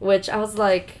 Which I was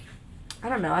like, I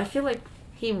don't know, I feel like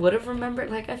he would have remembered.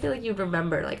 Like, I feel like you'd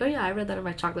remember, like, oh yeah, I read that in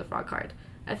my chocolate frog card.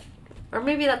 Or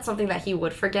maybe that's something that he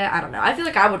would forget. I don't know. I feel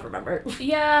like I would remember.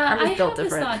 Yeah, I have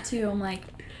this thought too. I'm like,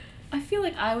 I feel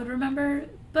like I would remember,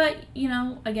 but, you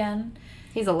know, again.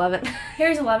 He's 11.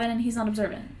 Harry's 11 and he's not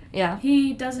observant. Yeah.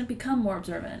 He doesn't become more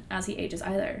observant as he ages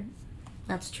either.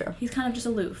 That's true. He's kind of just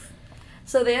aloof.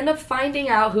 So they end up finding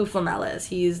out who Flamel is.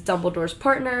 He's Dumbledore's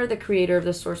partner, the creator of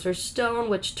the Sorcerer's Stone,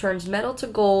 which turns metal to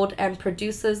gold and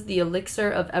produces the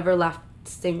elixir of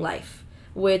everlasting life.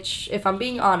 Which, if I'm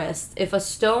being honest, if a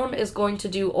stone is going to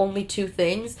do only two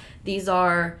things, these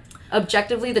are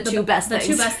objectively the two best things.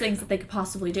 The two best things that they could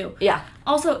possibly do. Yeah.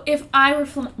 Also, if I were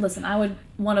listen, I would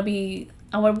want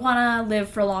to live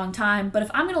for a long time, but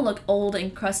if I'm going to look old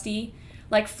and crusty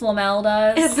like Flamel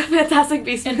does in the Fantastic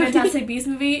Beasts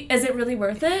movie, is it really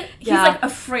worth it? Yeah. He's like a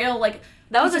frail, like...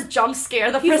 That was a jump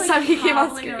scare the first time he came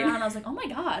on screen. Around. I was like, oh my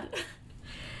god.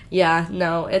 Yeah,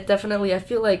 no, it definitely... I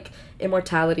feel like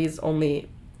immortality is only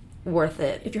worth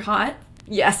it. If you're hot?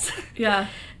 Yes. Yeah.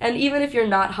 And even if you're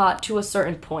not hot, to a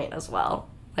certain point as well.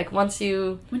 Like, once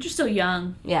you're still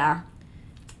young. Yeah.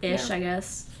 Ish, yeah. I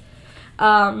guess.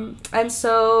 And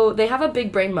so they have a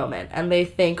big brain moment, and they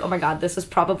think, oh my god, this is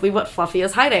probably what Fluffy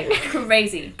is hiding.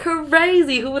 Crazy.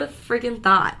 Crazy! Who would have freaking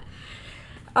thought?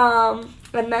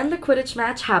 And then the Quidditch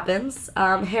match happens.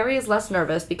 Harry is less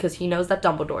nervous because he knows that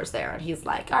Dumbledore's there, and he's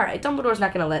like, alright, Dumbledore's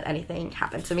not gonna let anything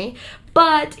happen to me.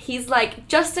 But he's like,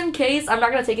 just in case, I'm not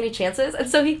gonna take any chances, and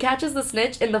so he catches the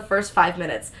snitch in the first 5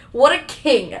 minutes. What a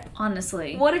king!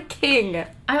 Honestly. What a king!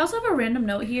 I also have a random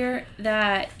note here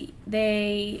that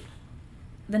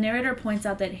the narrator points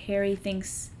out that Harry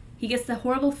thinks he gets the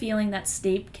horrible feeling that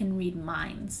Snape can read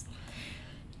minds.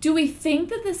 Do we think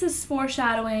that this is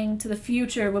foreshadowing to the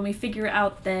future when we figure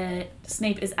out that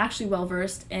Snape is actually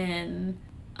well-versed in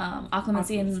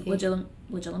occlumency and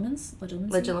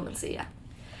legilimency, yeah.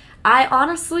 I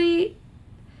honestly...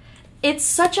 It's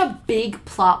such a big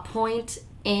plot point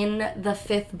in the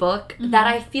 5th book that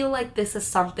I feel like this is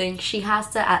something she has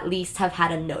to at least have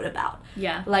had a note about.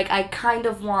 Yeah. Like, I kind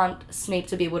of want Snape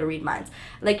to be able to read minds.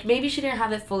 Like, maybe she didn't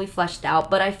have it fully fleshed out,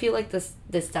 but I feel like this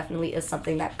definitely is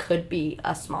something that could be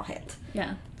a small hint.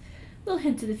 Yeah. Little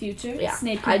hint to the future. Yeah.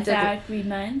 Snape can in fact read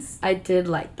minds. I did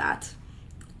like that.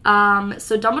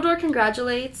 So Dumbledore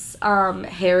congratulates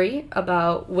Harry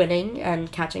about winning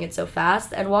and catching it so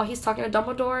fast, and while he's talking to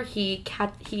Dumbledore, he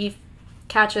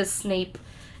catches Snape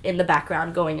in the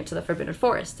background going into the Forbidden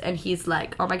Forest, and he's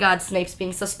like, oh my god, Snape's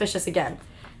being suspicious again.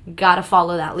 Gotta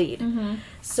follow that lead. Mm-hmm.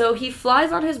 So he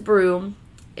flies on his broom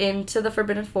into the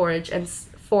Forbidden Forest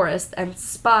and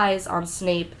spies on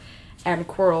Snape and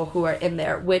Quirrell, who are in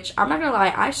there, which, I'm not gonna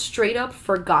lie, I straight up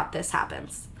forgot this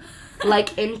happens.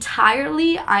 Like,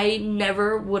 entirely, I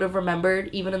never would have remembered,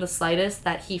 even in the slightest,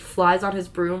 that he flies on his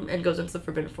broom and goes into the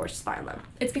Forbidden Forest to spy on them.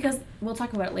 It's because, we'll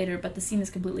talk about it later, but the scene is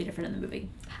completely different in the movie.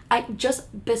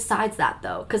 Besides that,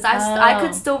 though, because I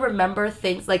could still remember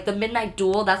things, like the Midnight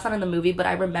Duel, that's not in the movie, but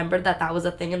I remembered that was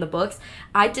a thing in the books.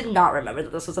 I did not remember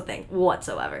that this was a thing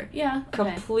whatsoever. Yeah. Okay.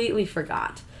 Completely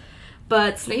forgot.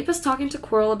 But Snape is talking to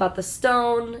Quirrell about the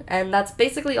stone, and that's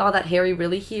basically all that Harry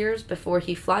really hears before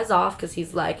he flies off, because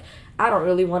he's like, I don't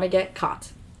really want to get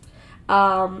caught.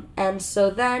 And so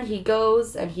then he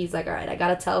goes, and he's like, alright, I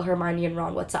gotta tell Hermione and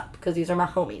Ron what's up, because these are my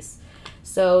homies.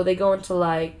 So they go into,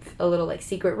 like, a little, like,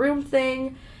 secret room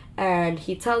thing, and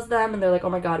he tells them, and they're like, oh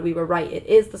my god, we were right, it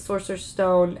is the Sorcerer's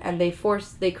Stone, and they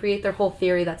create their whole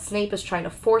theory that Snape is trying to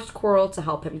force Quirrell to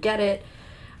help him get it.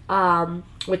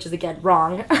 Which is, again,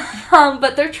 wrong.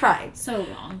 But they're trying. So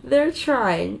wrong. They're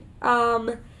trying.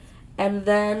 And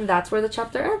then that's where the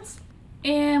chapter ends.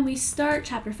 And we start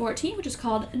chapter 14, which is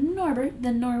called Norbert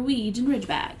the Norwegian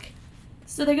Ridgeback.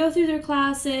 So they go through their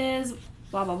classes,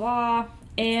 blah, blah, blah,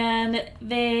 and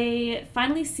they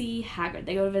finally see Hagrid.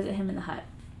 They go to visit him in the hut.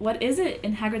 What is it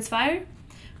in Hagrid's fire?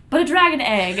 But a dragon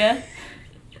egg.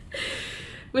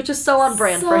 Which is so on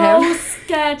brand for him. So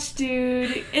sketch,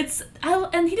 dude.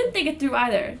 And he didn't think it through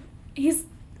either.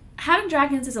 Having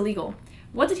dragons is illegal.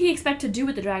 What did he expect to do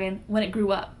with the dragon when it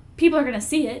grew up? People are gonna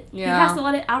see it. Yeah. He has to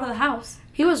let it out of the house.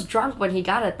 He was drunk when he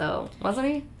got it, though, wasn't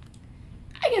he?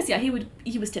 I guess, yeah, he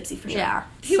was tipsy for sure. Yeah.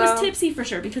 He was tipsy for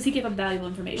sure because he gave up valuable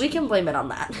information. We can blame it on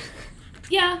that.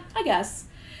 Yeah, I guess.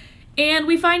 And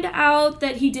we find out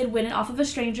that he did win it off of a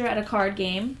stranger at a card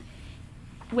game,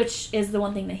 which is the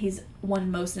one thing that he's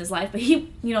won most in his life. But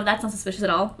that's not suspicious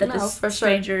at all. That this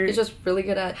stranger sure. He's just really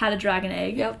good at... had a dragon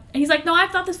egg. Yep. And he's like, no,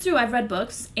 I've thought this through. I've read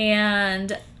books.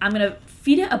 And I'm going to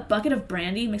feed it a bucket of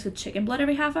brandy mixed with chicken blood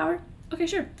every half hour. Okay,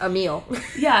 sure. A meal.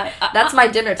 Yeah. That's my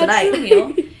dinner tonight. A true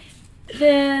meal.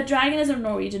 The dragon is a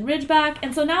Norwegian Ridgeback.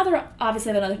 And so now they're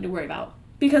obviously have nothing to worry about.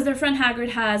 Because their friend Hagrid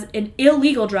has an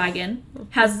illegal dragon.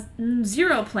 Has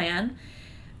zero plan.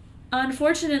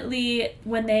 Unfortunately,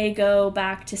 when they go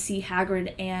back to see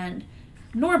Hagrid and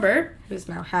Norbert,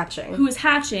 who is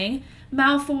hatching,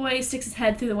 Malfoy sticks his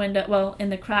head through the window, in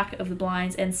the crack of the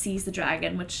blinds, and sees the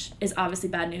dragon, which is obviously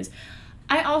bad news.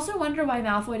 I also wonder why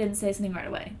Malfoy didn't say something right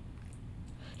away.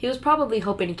 He was probably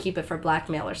hoping to keep it for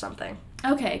blackmail or something.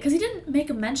 Okay, because he didn't make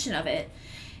a mention of it.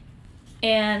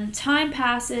 And time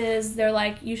passes. They're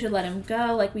like, you should let him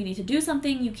go. Like, we need to do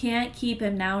something. You can't keep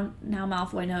him now. Now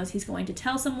Malfoy knows he's going to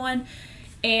tell someone.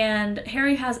 And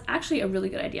Harry has actually a really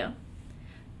good idea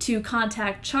to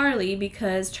contact Charlie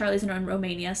because Charlie's in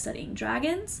Romania studying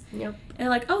dragons. Yep. And they're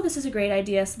like, oh, this is a great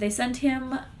idea. So they send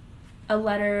him a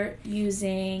letter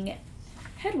using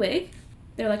Hedwig.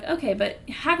 They're like, okay, but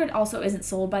Hagrid also isn't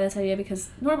sold by this idea because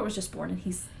Norbert was just born and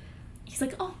he's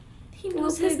like, oh, he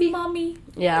knows his mommy.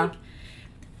 Yeah. Like,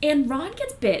 and Ron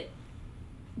gets bit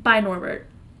by Norbert.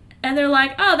 And they're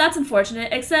like, oh, that's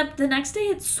unfortunate. Except the next day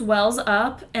it swells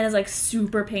up and is, like,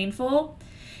 super painful.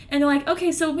 And they're like,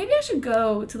 okay, so maybe I should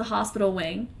go to the hospital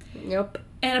wing. Yep.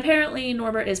 And apparently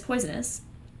Norbert is poisonous,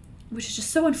 which is just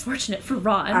so unfortunate for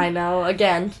Ron. I know.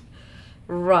 Again,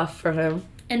 rough for him.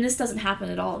 And this doesn't happen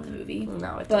at all in the movie.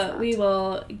 No, it does But not. we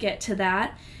will get to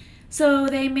that. So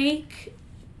they make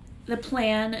the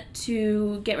plan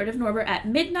to get rid of Norbert at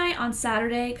midnight on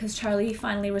Saturday because Charlie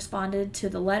finally responded to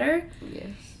the letter. Yes.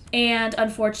 And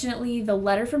unfortunately, the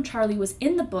letter from Charlie was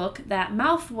in the book that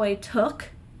Malfoy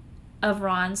took of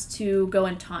Ron's to go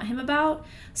and taunt him about.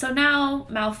 So now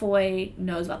Malfoy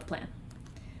knows about the plan.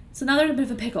 So now they're in a bit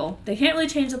of a pickle. They can't really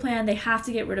change the plan. They have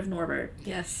to get rid of Norbert.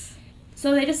 Yes.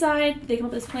 So they decide, they come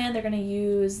up with this plan. They're going to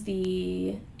use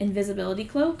the invisibility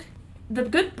cloak. The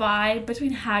goodbye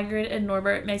between Hagrid and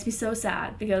Norbert makes me so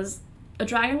sad because a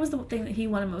dragon was the thing that he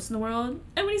wanted most in the world.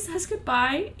 And when he says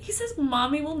goodbye, he says,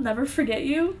 Mommy will never forget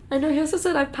you. I know, he also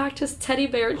said I packed his teddy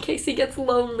bear in case he gets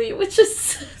lonely, which is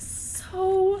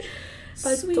so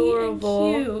sweet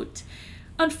adorable. and cute.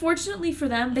 Unfortunately for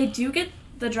them, they do get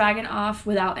the dragon off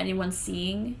without anyone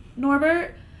seeing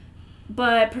Norbert.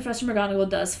 But Professor McGonagall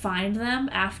does find them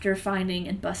after finding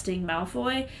and busting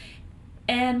Malfoy.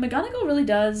 And McGonagall really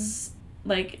does,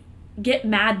 like, get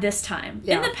mad this time.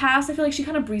 Yeah. In the past, I feel like she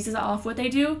kind of breezes off what they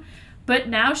do. But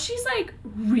now she's, like,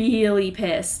 really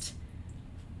pissed.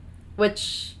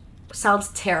 Which sounds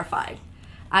terrifying.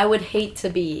 I would hate to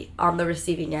be on the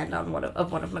receiving end on one of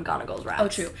McGonagall's wrath. Oh,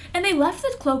 true. And they left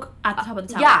the cloak at the top of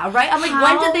the tower. Yeah, right? I'm like,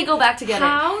 when did they go back to get it?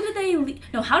 How did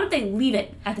they leave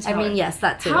it at the tower? I mean, yes,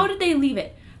 that too. How did they leave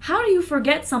it? How do you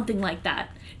forget something like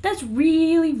that? That's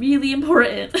really, really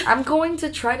important. I'm going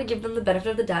to try to give them the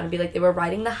benefit of the doubt and be like, they were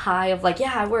riding the high of like,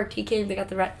 yeah, it worked, he came, they got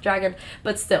the dragon.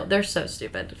 But still, they're so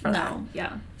stupid for that. No,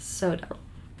 yeah. So dumb.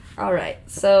 Alright,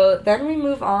 so then we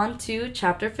move on to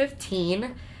chapter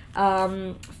 15.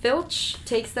 Filch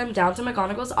takes them down to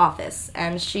McGonagall's office,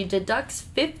 and she deducts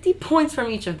 50 points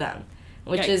from each of them,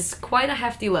 which is quite a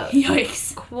hefty load.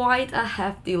 Yikes. Quite a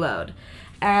hefty load.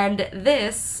 And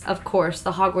this, of course,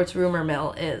 the Hogwarts rumor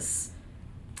mill is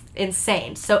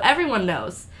insane. So everyone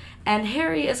knows. And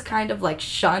Harry is kind of like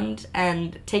shunned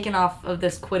and taken off of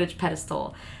this Quidditch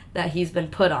pedestal that he's been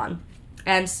put on.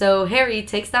 And so Harry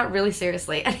takes that really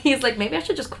seriously. And he's like, maybe I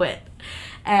should just quit.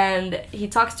 And he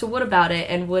talks to Wood about it,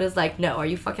 and Wood is like, no, are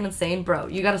you fucking insane? Bro,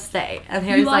 you gotta stay. And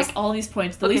Harry's You lost like, all these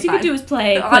points. The okay, least you could fine. do is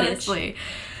play Quidditch. Honestly.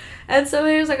 And so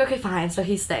Harry's like, okay, fine. So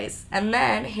he stays. And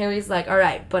then Harry's like, all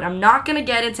right, but I'm not gonna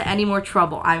get into any more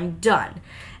trouble. I'm done.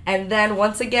 And then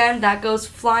once again, that goes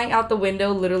flying out the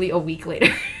window literally a week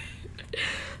later.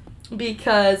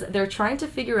 Because they're trying to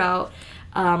figure out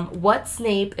what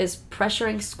Snape is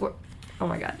pressuring Oh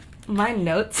my god. My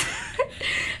notes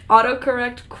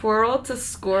autocorrect Quirrell to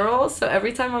Squirrel, so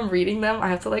every time I'm reading them, I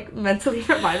have to like mentally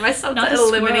remind myself Not to the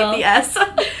eliminate squirrel. the S.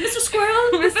 Mr. Squirrel?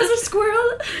 Professor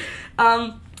Squirrel?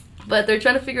 But they're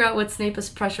trying to figure out what Snape is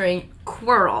pressuring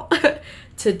Quirrell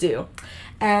to do.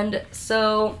 And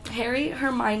so Harry,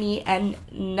 Hermione, and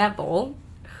Neville,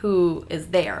 who is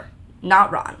there,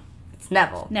 not Ron. It's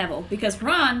Neville. Neville, because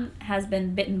Ron has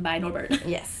been bitten by Norbert.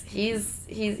 Yes,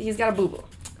 he's got a boo-boo.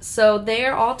 So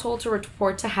they're all told to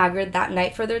report to Hagrid that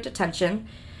night for their detention.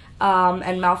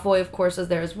 And Malfoy, of course, is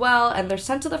there as well. And they're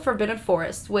sent to the Forbidden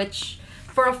Forest, which,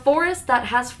 for a forest that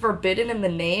has forbidden in the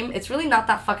name, it's really not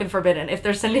that fucking forbidden if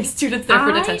they're sending students there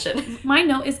for detention. My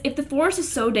note is, if the forest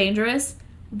is so dangerous,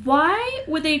 why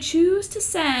would they choose to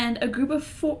send a group of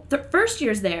first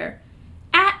years there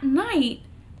at night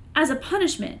as a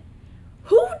punishment?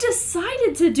 Who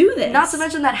decided to do this? Not to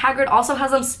mention that Hagrid also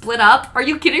has them split up. Are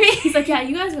you kidding me? He's like, yeah,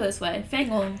 you guys go this way. Fang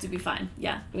will be fine.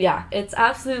 Yeah. Yeah, it's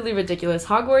absolutely ridiculous.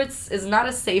 Hogwarts is not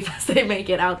as safe as they make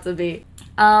it out to be.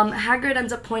 Hagrid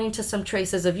ends up pointing to some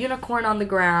traces of unicorn on the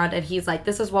ground, and he's like,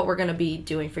 this is what we're going to be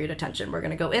doing for your detention. We're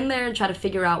going to go in there and try to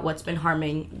figure out what's been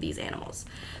harming these animals.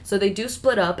 So they do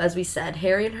split up, as we said.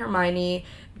 Harry and Hermione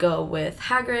go with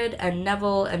Hagrid, and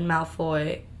Neville and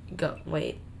Malfoy go...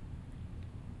 Wait.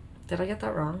 Did I get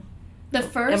that wrong? The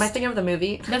first... Am I thinking of the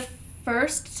movie? The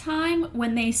first time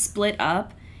when they split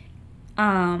up,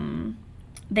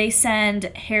 they send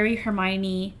Harry,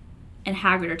 Hermione, and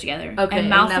Hagrid are together. Okay,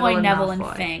 and Malfoy, Neville, and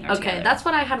Fang are together. Okay, that's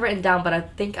what I had written down, but I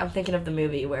think I'm thinking of the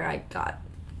movie where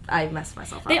I messed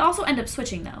myself up. They also end up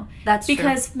switching, though. That's true.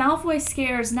 Because Malfoy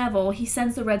scares Neville, he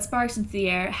sends the red sparks into the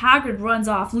air, Hagrid runs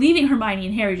off, leaving Hermione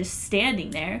and Harry just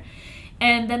standing there.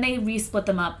 And then they re-split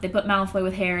them up. They put Malfoy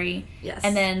with Harry. Yes.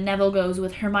 And then Neville goes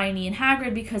with Hermione and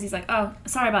Hagrid because he's like, oh,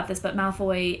 sorry about this, but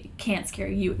Malfoy can't scare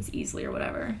you as easily or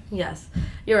whatever. Yes.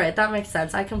 You're right. That makes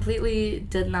sense. I completely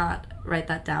did not write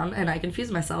that down, and I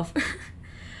confused myself.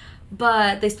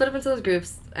 But they split up into those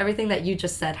groups. Everything that you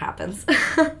just said happens.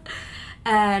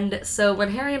 And so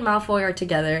when Harry and Malfoy are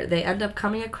together, they end up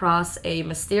coming across a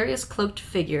mysterious cloaked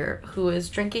figure who is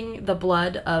drinking the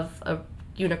blood of a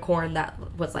unicorn that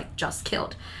was like just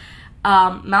killed.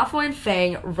 Malfoy and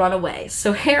Fang run away,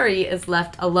 so Harry is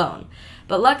left alone.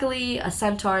 But luckily, a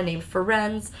centaur named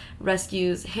Firenze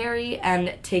rescues Harry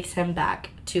and takes him back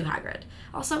to Hagrid.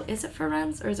 Also, is it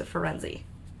Firenze or is it Firenze?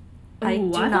 I do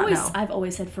not know. I've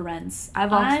always said Firenze.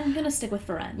 I'm going to stick with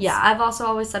Firenze. Yeah, I've also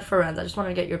always said Firenze. I just wanted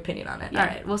to get your opinion on it. Yeah. All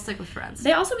right, we'll stick with Firenze.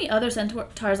 They also meet other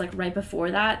centaurs like right before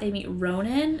that. They meet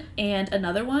Ronan and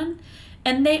another one.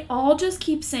 And they all just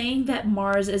keep saying that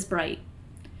Mars is bright.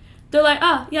 They're like,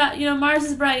 oh, yeah, Mars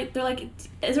is bright. They're like,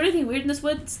 is there anything weird in this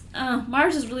woods?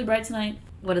 Mars is really bright tonight.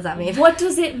 What does that mean? What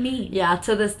does it mean? Yeah,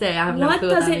 to this day, I have no clue what what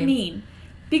that does it means. mean?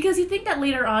 Because you think that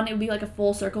later on it would be like a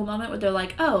full circle moment where they're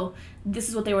like, oh, this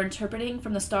is what they were interpreting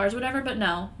from the stars or whatever. But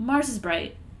no, Mars is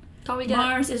bright. Don't we get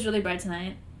Mars is really bright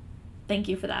tonight. Thank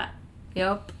you for that.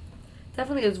 Yep.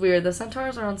 Definitely is weird. The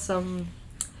centaurs are on some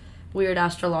weird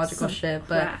astrological shit,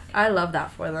 but crack. I love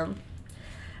that for them.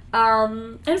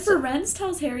 And Firenze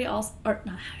tells Harry also, or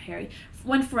not Harry,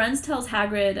 when Firenze tells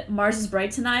Hagrid Mars is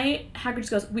bright tonight, Hagrid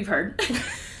just goes, we've heard.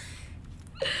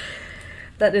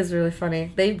 That is really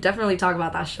funny. They definitely talk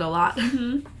about that shit a lot.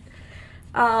 Mm-hmm.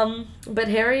 But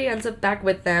Harry ends up back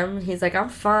with them. He's like, I'm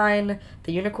fine.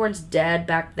 The unicorn's dead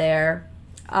back there.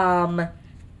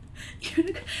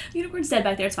 Unicorn's dead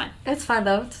back there, it's fine. It's fine,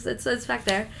 though. It's back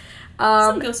there.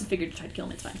 Some ghost figured to try to kill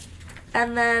him, it's fine.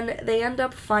 And then they end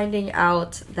up finding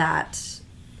out that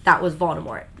that was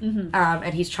Voldemort. Mm-hmm.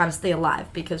 And he's trying to stay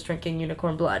alive because drinking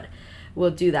unicorn blood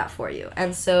will do that for you.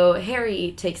 And so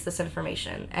Harry takes this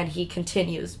information and he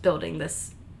continues building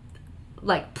this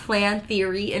like plan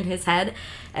theory in his head.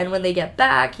 And when they get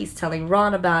back, he's telling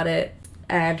Ron about it,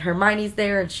 and Hermione's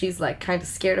there and she's like kind of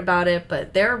scared about it,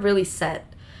 but they're really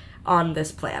set on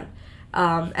this plan.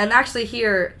 And actually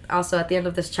here, also at the end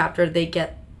of this chapter, they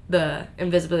get the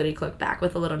invisibility cloak back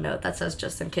with a little note that says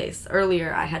just in case.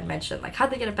 Earlier I had mentioned like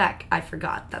how'd they get it back? I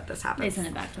forgot that this happened. They sent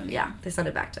it back to him. Yeah, they sent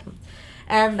it back to him.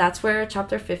 And that's where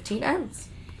chapter 15 ends.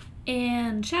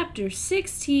 And chapter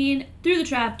 16, Through the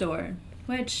Trapdoor,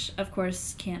 which, of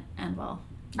course, can't end well.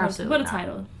 Absolutely What a not.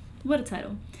 title. What a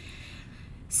title.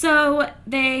 So,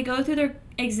 they go through their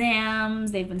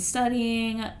exams, they've been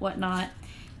studying, whatnot.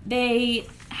 They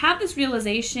have this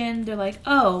realization, they're like,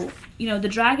 oh, the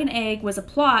dragon egg was a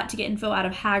plot to get info out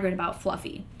of Hagrid about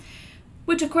Fluffy.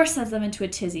 Which, of course, sends them into a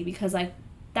tizzy, because,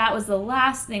 that was the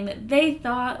last thing that they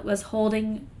thought was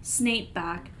holding Snape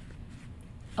back,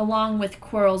 along with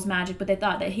Quirrell's magic, but they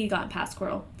thought that he got past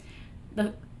Quirrell.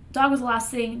 The dog was the last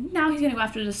thing. Now he's going to go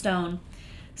after the stone.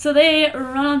 So they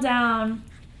run on down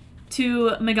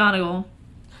to McGonagall.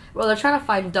 Well, they're trying to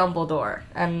find Dumbledore,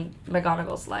 and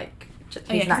McGonagall's like, he's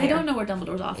Because not they here. don't know where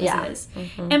Dumbledore's office is.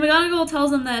 Mm-hmm. And McGonagall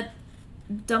tells them that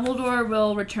Dumbledore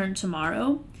will return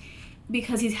tomorrow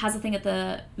because he has a thing at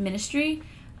the Ministry.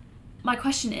 My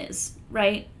question is,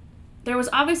 right, there was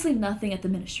obviously nothing at the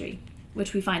Ministry,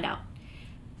 which we find out.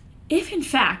 If, in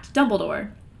fact, Dumbledore,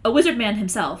 a wizard man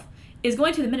himself, is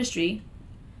going to the Ministry,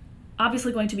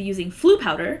 obviously going to be using flu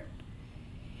powder,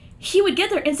 he would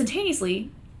get there instantaneously.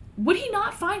 Would he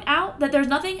not find out that there's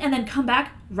nothing and then come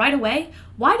back right away?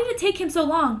 Why did it take him so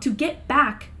long to get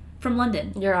back from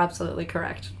London? You're absolutely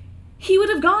correct. He would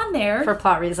have gone there. For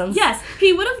plot reasons. Yes,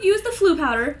 he would have used the flu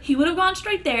powder. He would have gone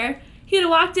straight there. He would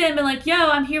have walked in and been like, yo,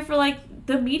 I'm here for,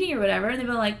 the meeting or whatever. And they'd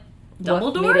been like,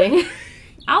 Dumbledore? What meeting?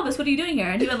 Albus, what are you doing here?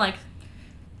 And he'd been like,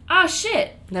 ah,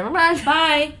 shit. Never mind.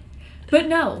 Bye. But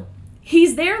no.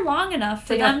 He's there long enough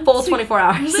for Taking them a full 24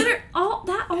 hours. all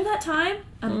that time?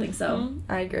 I don't think so.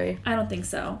 Mm-hmm. I agree. I don't think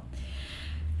so.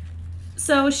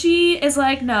 So she is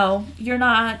like, no, you're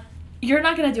not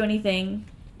going to do anything.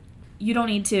 You don't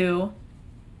need to.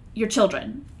 You're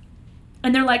children.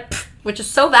 And they're like, pfft. Which is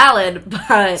so valid,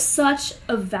 but... Such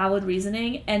a valid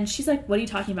reasoning. And she's like, what are you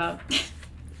talking about?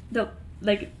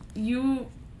 You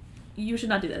you should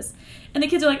not do this. And the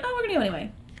kids are like, oh, we're going to go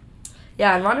anyway.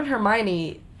 Yeah, and Ron and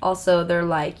Hermione also, they're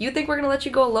like, you think we're going to let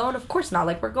you go alone? Of course not.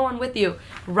 Like, we're going with you.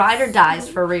 Ride or dies,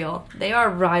 for real. They are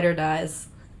ride or dies.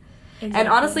 Exactly. And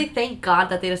honestly, thank God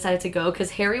that they decided to go,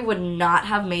 because Harry would not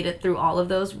have made it through all of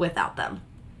those without them.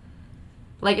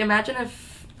 Like, imagine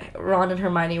if Ron and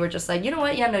Hermione were just like, you know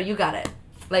what? Yeah, no, you got it.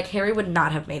 Like, Harry would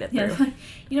not have made it through. Yeah,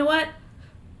 you know what?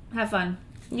 Have fun.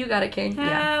 You got it, King.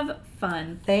 Have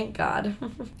fun. Thank God.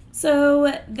 So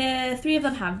the three of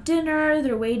them have dinner.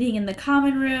 They're waiting in the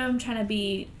common room, trying to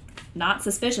be not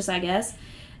suspicious, I guess.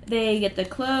 They get the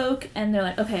cloak, and they're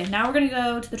like, okay, now we're going to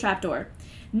go to the trapdoor.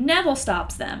 Neville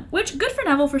stops them, which, good for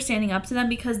Neville for standing up to them,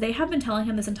 because they have been telling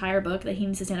him this entire book that he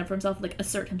needs to stand up for himself, like,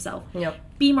 assert himself. Yep.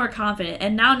 Be more confident.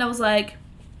 And now Neville's like,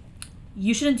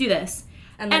 you shouldn't do this.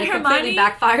 And then it completely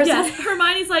backfires. Yes,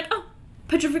 Hermione's like, oh,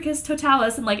 Petrificus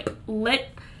Totalis, and, like, lit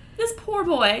this poor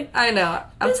boy. I know.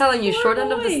 I'm telling you, short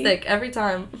end of the stick every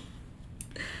time.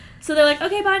 So they're like,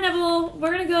 okay, bye, Neville.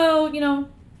 We're going to go,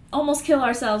 almost kill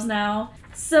ourselves now.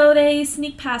 So they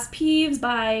sneak past Peeves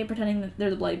by pretending that they're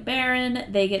the Bloody Baron.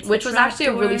 They get to Which was actually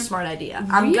a really smart idea.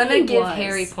 I'm going to give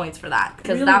Harry points for that,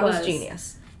 because that was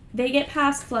genius. They get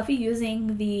past Fluffy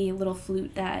using the little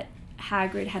flute that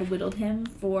Hagrid had whittled him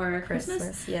for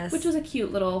Christmas. Yes. Which was a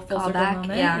cute little full circle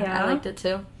moment. Yeah, I liked it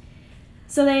too.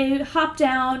 So they hop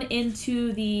down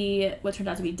into what turned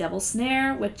out to be Devil's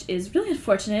Snare, which is really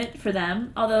unfortunate for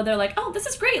them. Although they're like, oh, this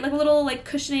is great, like a little like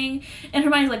cushioning. And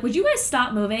Hermione's like, would you guys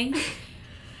stop moving?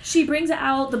 She brings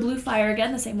out the blue fire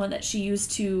again, the same one that she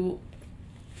used to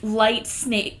light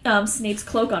Snape's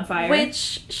cloak on fire.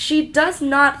 Which she does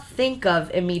not think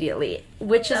of immediately,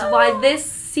 which is why this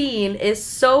scene is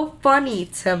so funny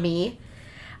to me.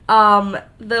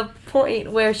 The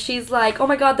point where she's like, oh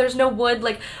my god, there's no wood,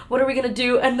 like, what are we gonna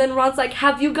do? And then Ron's like,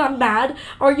 have you gone mad?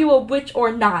 Are you a witch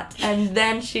or not? And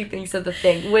then she thinks of the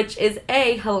thing, which is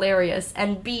A, hilarious,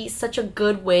 and B, such a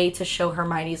good way to show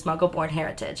Hermione's Muggle-born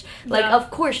heritage. Like, of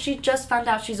course, she just found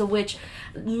out she's a witch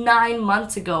 9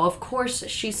 months ago. Of course,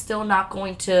 she's still not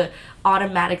going to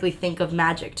automatically think of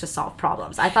magic to solve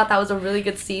problems. I thought that was a really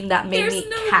good scene that made me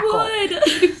cackle. Wood.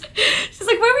 She's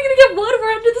like, where are we gonna get wood?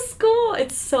 We're under the school.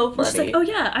 It's so funny. She's like, oh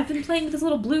yeah, I've been playing with this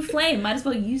little blue flame. Might as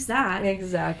well use that.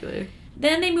 Exactly.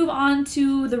 Then they move on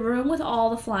to the room with all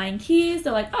the flying keys.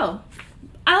 They're like, oh,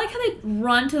 I like how they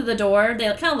run to the door. They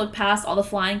kind of look past all the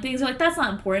flying things. They're like, that's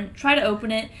not important. Try to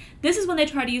open it. This is when they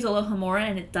try to use Alohomora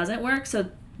and it doesn't work. So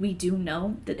we do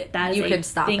know that that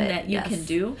is a thing that you can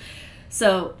do.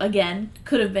 So, again,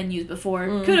 could have been used before.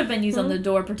 Could have been used on the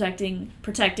door protecting,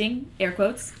 air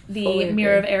quotes, the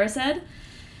Mirror of Erised.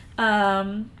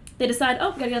 They decide, oh,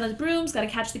 we gotta get on those brooms, gotta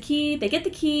catch the key. They get the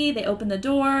key, they open the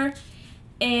door,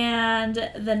 and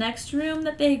the next room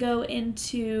that they go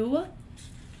into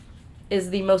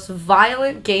is the most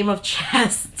violent game of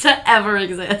chess to ever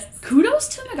exist. Kudos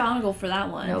to McGonagall for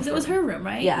that one, because it was her room,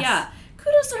 right? Yes. Yeah.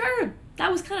 Kudos to her. That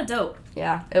was kind of dope.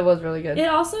 Yeah, it was really good. It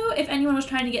also, if anyone was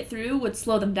trying to get through, would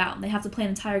slow them down. They have to play an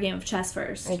entire game of chess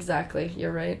first. Exactly,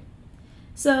 you're right.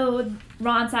 So,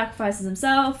 Ron sacrifices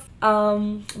himself.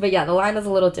 But yeah, the line is a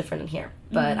little different in here.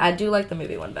 But I do like the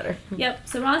movie one better. Yep,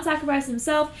 so Ron sacrifices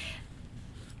himself.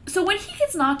 So when he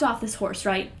gets knocked off this horse,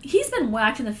 right, he's been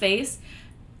whacked in the face.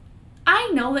 I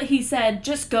know that he said,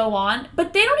 just go on,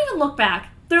 but they don't even look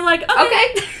back. They're like,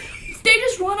 okay. They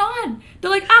just run on. They're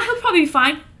like, he'll probably be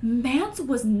fine. Mance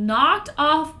was knocked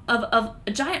off of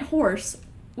a giant horse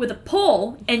with a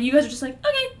pole, and you guys are just like,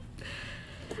 okay.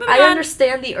 I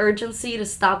understand the urgency to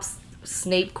stop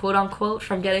Snape, quote unquote,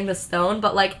 from getting the stone,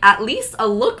 but like at least a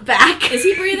look back. Is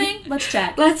he breathing? Let's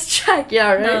check.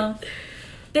 Yeah, right. No.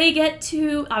 They get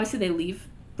to, obviously they leave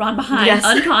Ron behind,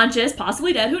 unconscious,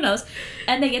 possibly dead, who knows.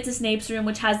 And they get to Snape's room,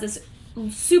 which has this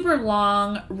super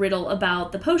long riddle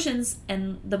about the potions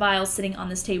and the vials sitting on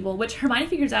this table, which Hermione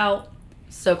figures out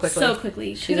so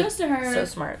quickly. Kudos to her. So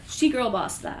smart. She girl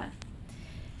bossed that.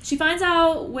 She finds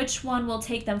out which one will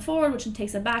take them forward, which one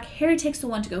takes them back. Harry takes the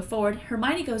one to go forward.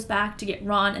 Hermione goes back to get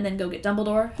Ron and then go get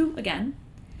Dumbledore, who, again,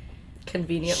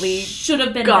 conveniently should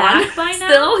have been back by now.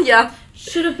 Still, yeah.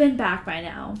 Should have been back by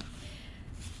now.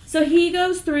 So he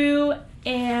goes through,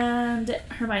 and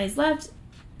Hermione's left.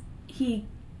 He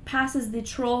passes the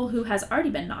troll who has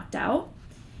already been knocked out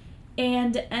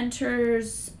and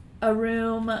enters a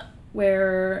room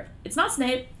where it's not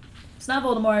Snape, it's not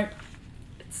Voldemort,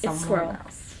 it's Squirrel.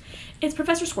 Else. It's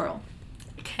Professor Squirrel.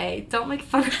 Okay, don't make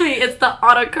fun of me. It's the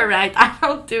autocorrect. I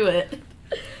don't do it.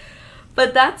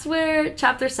 But that's where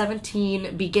chapter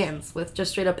 17 begins, with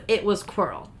just straight up, it was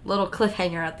Quirrell. Little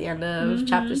cliffhanger at the end of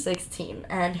chapter 16.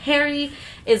 And Harry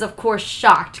is, of course,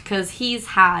 shocked because he's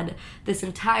had this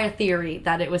entire theory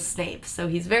that it was Snape. So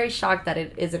he's very shocked that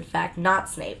it is, in fact, not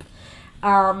Snape.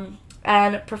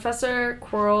 And Professor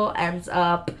Quirrell ends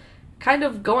up kind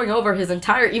of going over his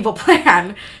entire evil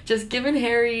plan, just giving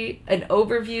Harry an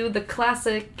overview, the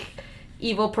classic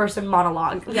evil person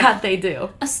monologue that they do.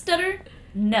 A stutter?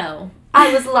 No.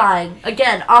 I was lying.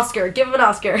 Again, Oscar. Give him an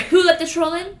Oscar. Who let the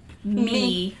troll in?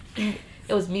 Me.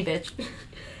 It was me, bitch.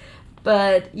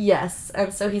 But yes,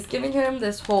 and so he's giving him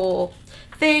this whole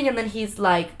thing, and then he's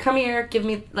like, come here, give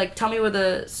me, like, tell me where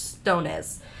the stone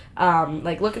is.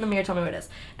 Look in the mirror, tell me where it is.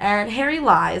 And Harry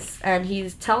lies, and he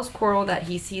tells Quirrell that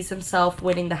he sees himself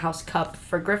winning the House Cup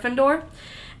for Gryffindor.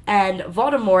 And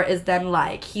Voldemort is then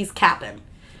like, he's capping.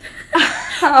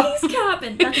 He's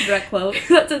capping. That's a direct quote.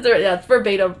 It's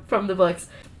verbatim from the books.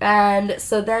 And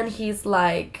so then he's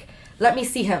like, let me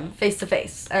see him face to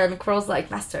face. And Quirrell's like,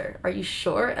 Master, are you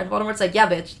sure? And Voldemort's like, yeah,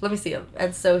 bitch, let me see him.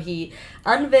 And so he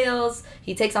unveils,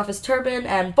 he takes off his turban,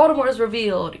 and Voldemort is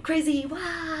revealed. Crazy, wah!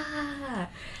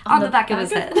 On the back of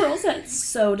his head. Quirrell's head.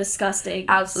 So disgusting.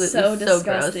 Absolutely. So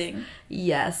disgusting. Gross.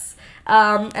 Yes.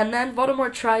 And then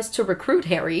Voldemort tries to recruit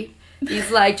Harry.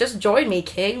 He's like, just join me,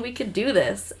 King. We could do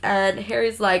this. And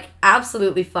Harry's like,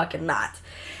 absolutely fucking not.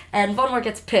 And Voldemort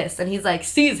gets pissed, and he's like,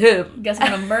 seize him. Guess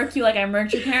I'm gonna murk you like I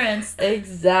murked your parents.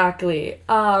 Exactly.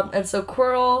 And so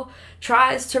Quirrell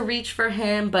tries to reach for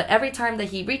him, but every time that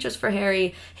he reaches for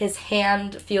Harry, his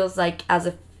hand feels like as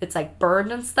if it's like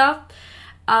burned and stuff.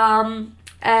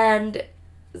 And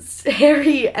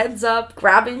Harry ends up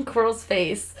grabbing Quirrell's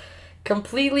face,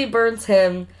 completely burns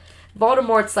him.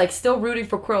 Voldemort's like still rooting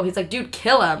for Quirrell. He's like, dude,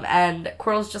 kill him. And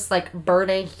Quirrell's just like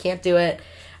burning. He can't do it.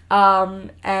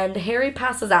 And Harry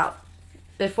passes out.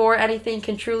 Before anything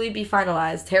can truly be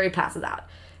finalized, Harry passes out.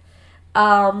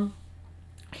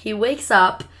 He wakes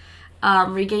up,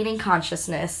 regaining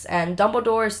consciousness, and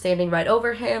Dumbledore is standing right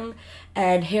over him,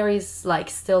 and Harry's like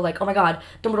still like, oh my god,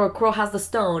 Dumbledore, Quirrell has the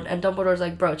stone, and Dumbledore's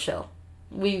like, bro, chill.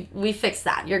 We fixed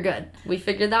that. You're good. We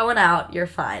figured that one out. You're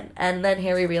fine. And then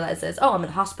Harry realizes, oh, I'm in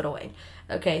the hospital wing.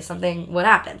 Okay, what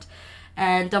happened?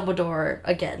 And Dumbledore,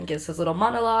 again, gives his little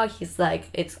monologue. He's like,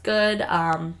 it's good.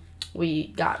 We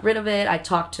got rid of it. I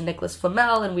talked to Nicholas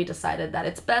Flamel, and we decided that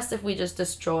it's best if we just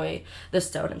destroy the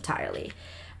stone entirely.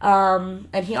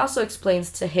 And he also explains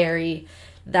to Harry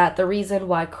that the reason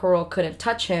why Quirrell couldn't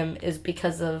touch him is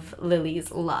because of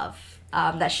Lily's love.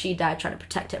 That she died trying to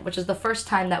protect him, which is the first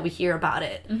time that we hear about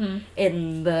it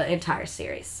in the entire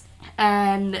series.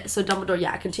 And so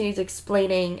Dumbledore, continues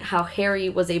explaining how Harry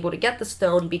was able to get the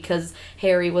stone because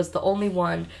Harry was the only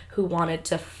one who wanted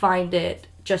to find it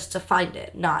just to find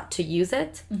it, not to use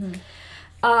it.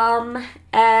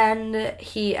 And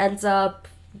he ends up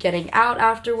getting out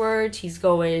afterwards. He's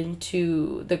going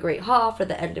to the Great Hall for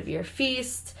the end of year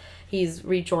feast. He's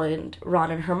rejoined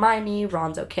Ron and Hermione.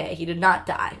 Ron's okay. He did not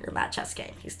die in that chess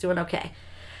game. He's doing okay.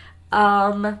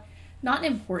 Not an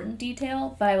important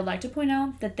detail, but I would like to point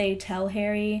out that they tell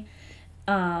Harry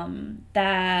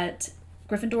that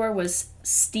Gryffindor was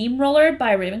steamrollered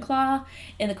by Ravenclaw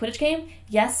in the Quidditch game.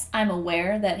 Yes, I'm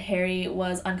aware that Harry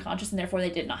was unconscious and therefore they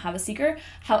did not have a seeker.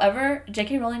 However,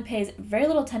 J.K. Rowling pays very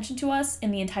little attention to us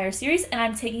in the entire series, and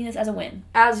I'm taking this as a win.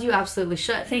 As you absolutely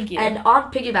should. Thank you. And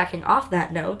on piggybacking off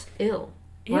that note,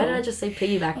 why did I just say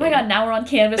piggybacking? Oh my god, now we're on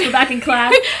Canvas. We're back in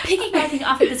class. Piggybacking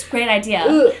off of this great idea.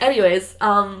 Anyways,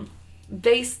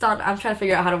 based on... I'm trying to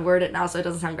figure out how to word it now so it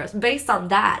doesn't sound gross. Based on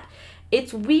that,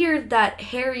 it's weird that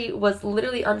Harry was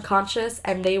literally unconscious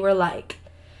and they were like,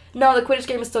 no, the Quidditch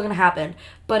game is still going to happen.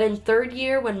 But in third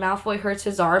year, when Malfoy hurts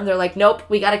his arm, they're like, nope,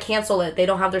 we got to cancel it. They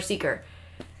don't have their seeker.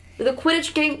 The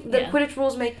Quidditch game, Quidditch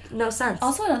rules make no sense.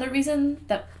 Also, another reason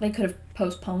that they could have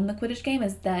postponed the Quidditch game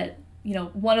is that,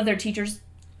 one of their teachers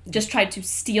just tried to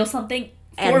steal something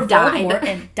for Voldemort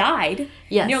and died.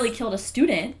 Yes. Nearly killed a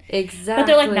student. Exactly. But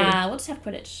they're like, nah, we'll just have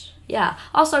Quidditch. Yeah.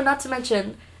 Also, not to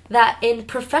mention that in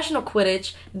professional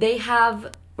Quidditch, they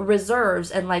have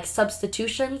reserves and,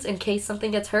 substitutions in case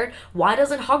something gets hurt. Why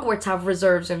doesn't Hogwarts have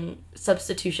reserves and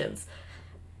substitutions?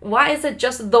 Why is it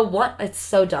just the one? It's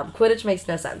so dumb. Quidditch makes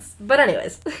no sense. But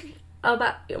anyways,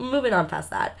 moving on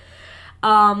past that.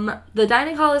 The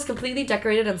dining hall is completely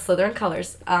decorated in Slytherin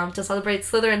colors to celebrate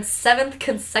Slytherin's 7th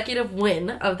consecutive win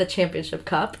of the Championship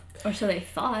Cup. Or so they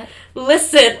thought.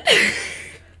 Listen!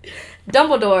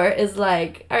 Dumbledore is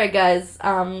like, alright guys,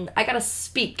 I gotta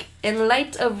speak. In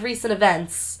light of recent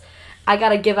events, I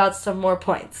gotta give out some more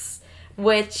points.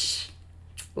 Which,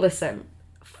 listen,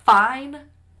 fine.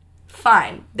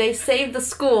 They saved the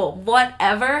school,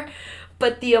 whatever.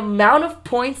 but the amount of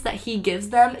points that he gives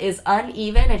them is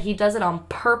uneven, and he does it on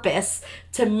purpose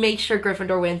to make sure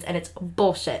Gryffindor wins, and it's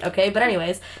bullshit, okay? But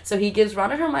anyways, so he gives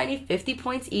Ron and Hermione 50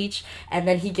 points each, and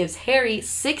then he gives Harry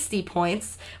 60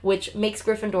 points, which makes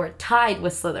Gryffindor tied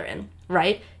with Slytherin,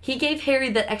 right? He gave Harry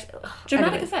the extra...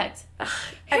 Dramatic effect. But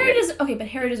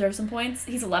Harry deserves some points.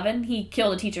 He's 11. He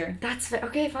killed a teacher. That's...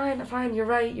 Okay, fine. You're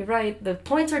right. The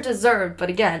points are deserved, but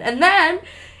again. And then...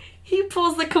 he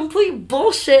pulls the complete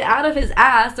bullshit out of his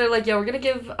ass. They're like, yo, we're going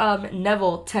to give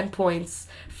Neville 10 points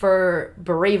for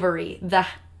bravery. The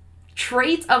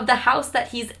trait of the house that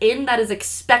he's in that is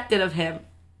expected of him.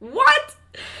 What?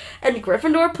 And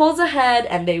Gryffindor pulls ahead,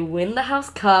 and they win the House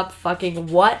Cup, fucking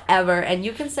whatever. And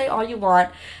you can say all you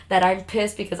want that I'm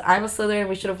pissed because I'm a Slytherin and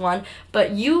we should have won.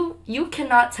 But you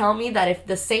cannot tell me that if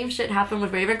the same shit happened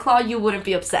with Ravenclaw, you wouldn't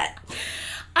be upset.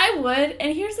 I would,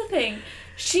 and here's the thing.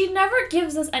 She never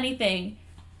gives us anything.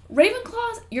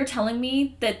 Ravenclaws, you're telling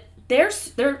me that they're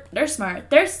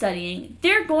smart, they're studying,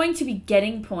 they're going to be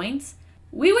getting points.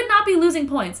 We would not be losing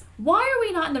points. Why are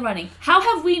we not in the running? How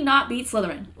have we not beat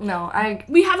Slytherin? No,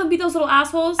 we haven't beat those little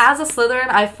assholes. As a Slytherin,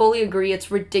 I fully agree.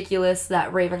 It's ridiculous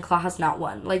that Ravenclaw has not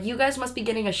won. Like, you guys must be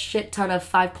getting a shit ton of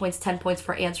 5 points, 10 points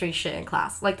for answering shit in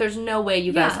class. Like, there's no way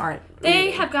you guys aren't.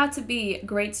 They have got to be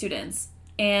great students,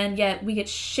 and yet we get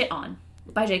shit on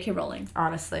by J.K. Rowling.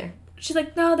 Honestly. She's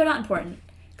like, no, they're not important.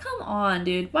 Come on,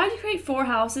 dude. Why'd you create 4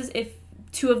 houses if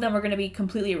 2 of them are going to be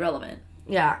completely irrelevant?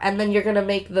 Yeah, and then you're going to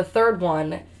make the third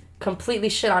one completely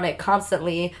shit on it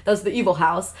constantly. That's the evil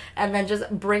house. And then just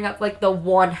bring up, like, the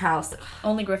one house.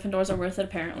 Only Gryffindors are worth it,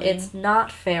 apparently. It's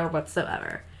not fair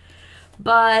whatsoever.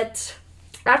 But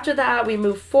after that, we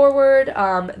move forward.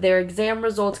 Their exam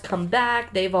results come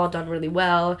back. They've all done really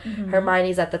well. Mm-hmm.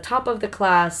 Hermione's at the top of the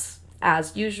class,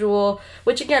 as usual.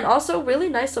 Which, again, also really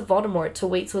nice of Voldemort to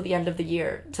wait till the end of the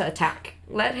year to attack.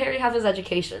 Let Harry have his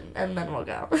education, and then we'll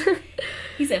go.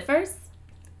 He said first,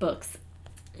 books.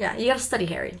 Yeah, you gotta study,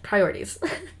 Harry. Priorities.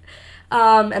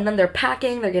 And then they're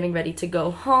packing. They're getting ready to go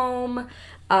home.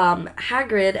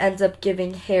 Hagrid ends up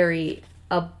giving Harry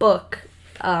a book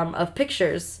of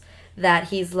pictures that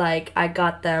he's like, I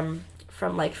got them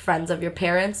from, like, friends of your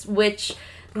parents, which,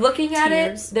 looking at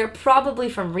it, they're probably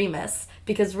from Remus,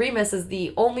 because Remus is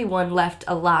the only one left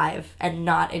alive and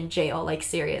not in jail like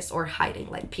Sirius or hiding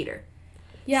like Peter.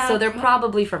 Yeah, so they're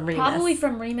probably from Remus. Probably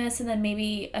from Remus, and then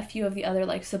maybe a few of the other,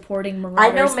 like, supporting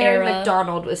Marauders I know Mary era.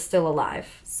 McDonald was still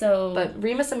alive. So, but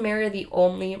Remus and Mary are the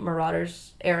only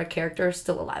Marauders era characters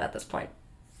still alive at this point.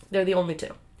 They're the only 2.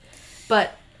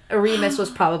 But Remus was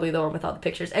probably the one with all the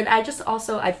pictures. And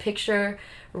I picture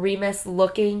Remus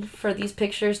looking for these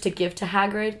pictures to give to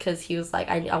Hagrid, because he was like,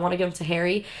 I want to give them to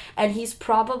Harry. And he's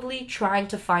probably trying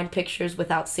to find pictures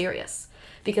without Sirius.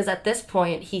 Because at this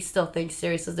point, he still thinks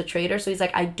Sirius is the traitor. So he's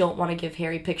like, I don't want to give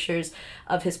Harry pictures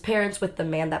of his parents with the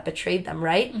man that betrayed them,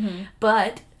 right? Mm-hmm.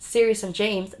 But Sirius and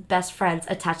James, best friends,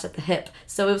 attached at the hip.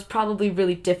 So it was probably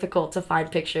really difficult to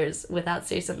find pictures without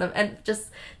Sirius in them. And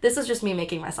this is just me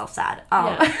making myself sad.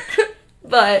 Yeah.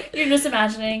 But you're just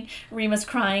imagining Remus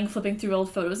crying, flipping through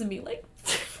old photos and being like,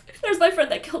 there's my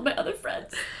friend that killed my other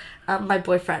friends. My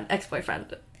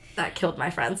ex-boyfriend that killed my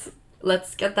friends.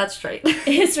 Let's get that straight.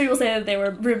 History will say that they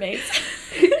were roommates.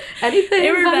 Anything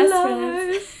they were best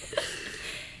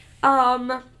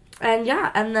friends.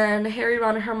 And then Harry,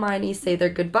 Ron, and Hermione say their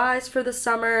goodbyes for the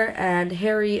summer, and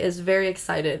Harry is very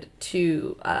excited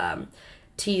to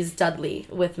tease Dudley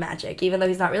with magic. Even though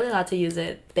he's not really allowed to use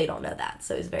it, they don't know that.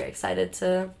 So he's very excited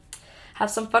to have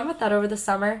some fun with that over the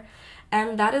summer.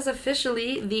 And that is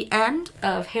officially the end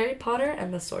of Harry Potter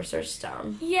and the Sorcerer's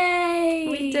Stone. Yay!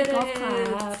 We did Golf it!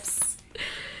 Claps.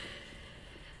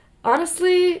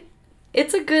 Honestly,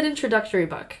 it's a good introductory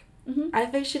book. Mm-hmm. I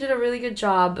think she did a really good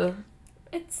job.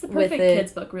 It's the perfect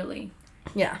kids book, really.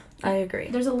 Yeah, I agree.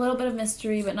 There's a little bit of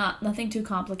mystery, but nothing too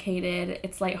complicated.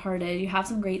 It's lighthearted. You have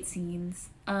some great scenes.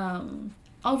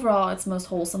 Overall, it's the most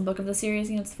wholesome book of the series.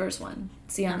 You know, it's the first one.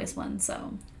 It's the youngest one,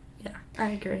 so. Yeah, I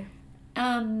agree.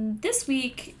 This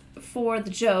week, for the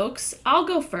jokes, I'll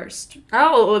go first.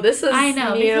 Oh, this is I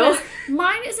know, new. Because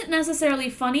mine isn't necessarily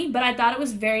funny, but I thought it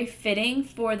was very fitting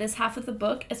for this half of the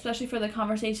book, especially for the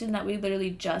conversation that we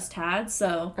literally just had,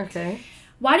 so. Okay.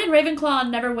 Why did Ravenclaw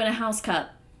never win a House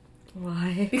Cup?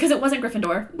 Why? Because it wasn't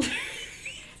Gryffindor.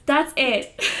 That's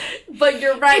it. But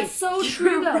you're right. It's so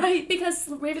true, though. Right. Because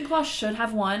Ravenclaw should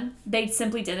have won. They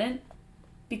simply didn't.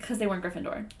 Because they weren't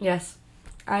Gryffindor. Yes.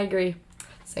 I agree.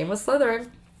 Same with Slytherin.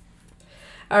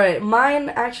 Alright, mine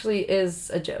actually is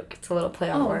a joke. It's a little play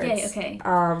on words. Okay, okay.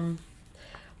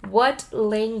 What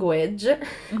language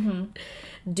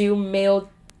do mail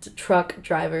truck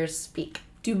drivers speak?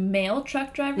 Do male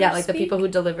truck drivers Yeah, like speak? the people who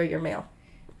deliver your mail.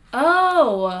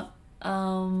 Oh.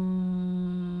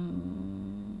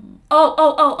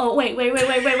 Wait.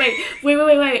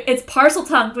 It's parcel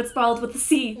tongue, but spelled with a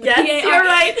C. With Yes, P-A-R. you're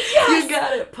right. Yes! You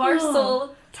got it.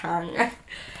 Parcel tongue.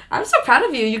 I'm so proud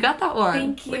of you. You got that one.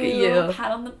 Thank you. Look at you.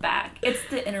 Pat on the back. It's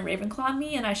the inner Ravenclaw in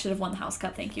me, and I should have won the house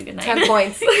cup. Thank you. Good night. 10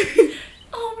 points.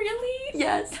 Oh, really?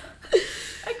 Yes.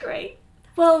 Great.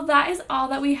 Well, that is all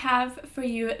that we have for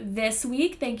you this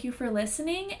week. Thank you for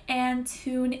listening, and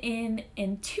tune in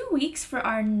 2 weeks for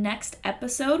our next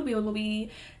episode. We will be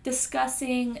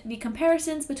discussing the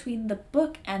comparisons between the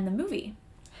book and the movie.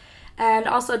 And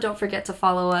also don't forget to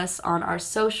follow us on our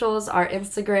socials. Our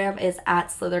Instagram is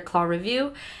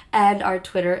 @SlitherClawReview and our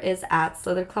Twitter is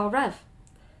 @SlitherClawRev.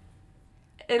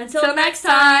 Until next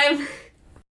time!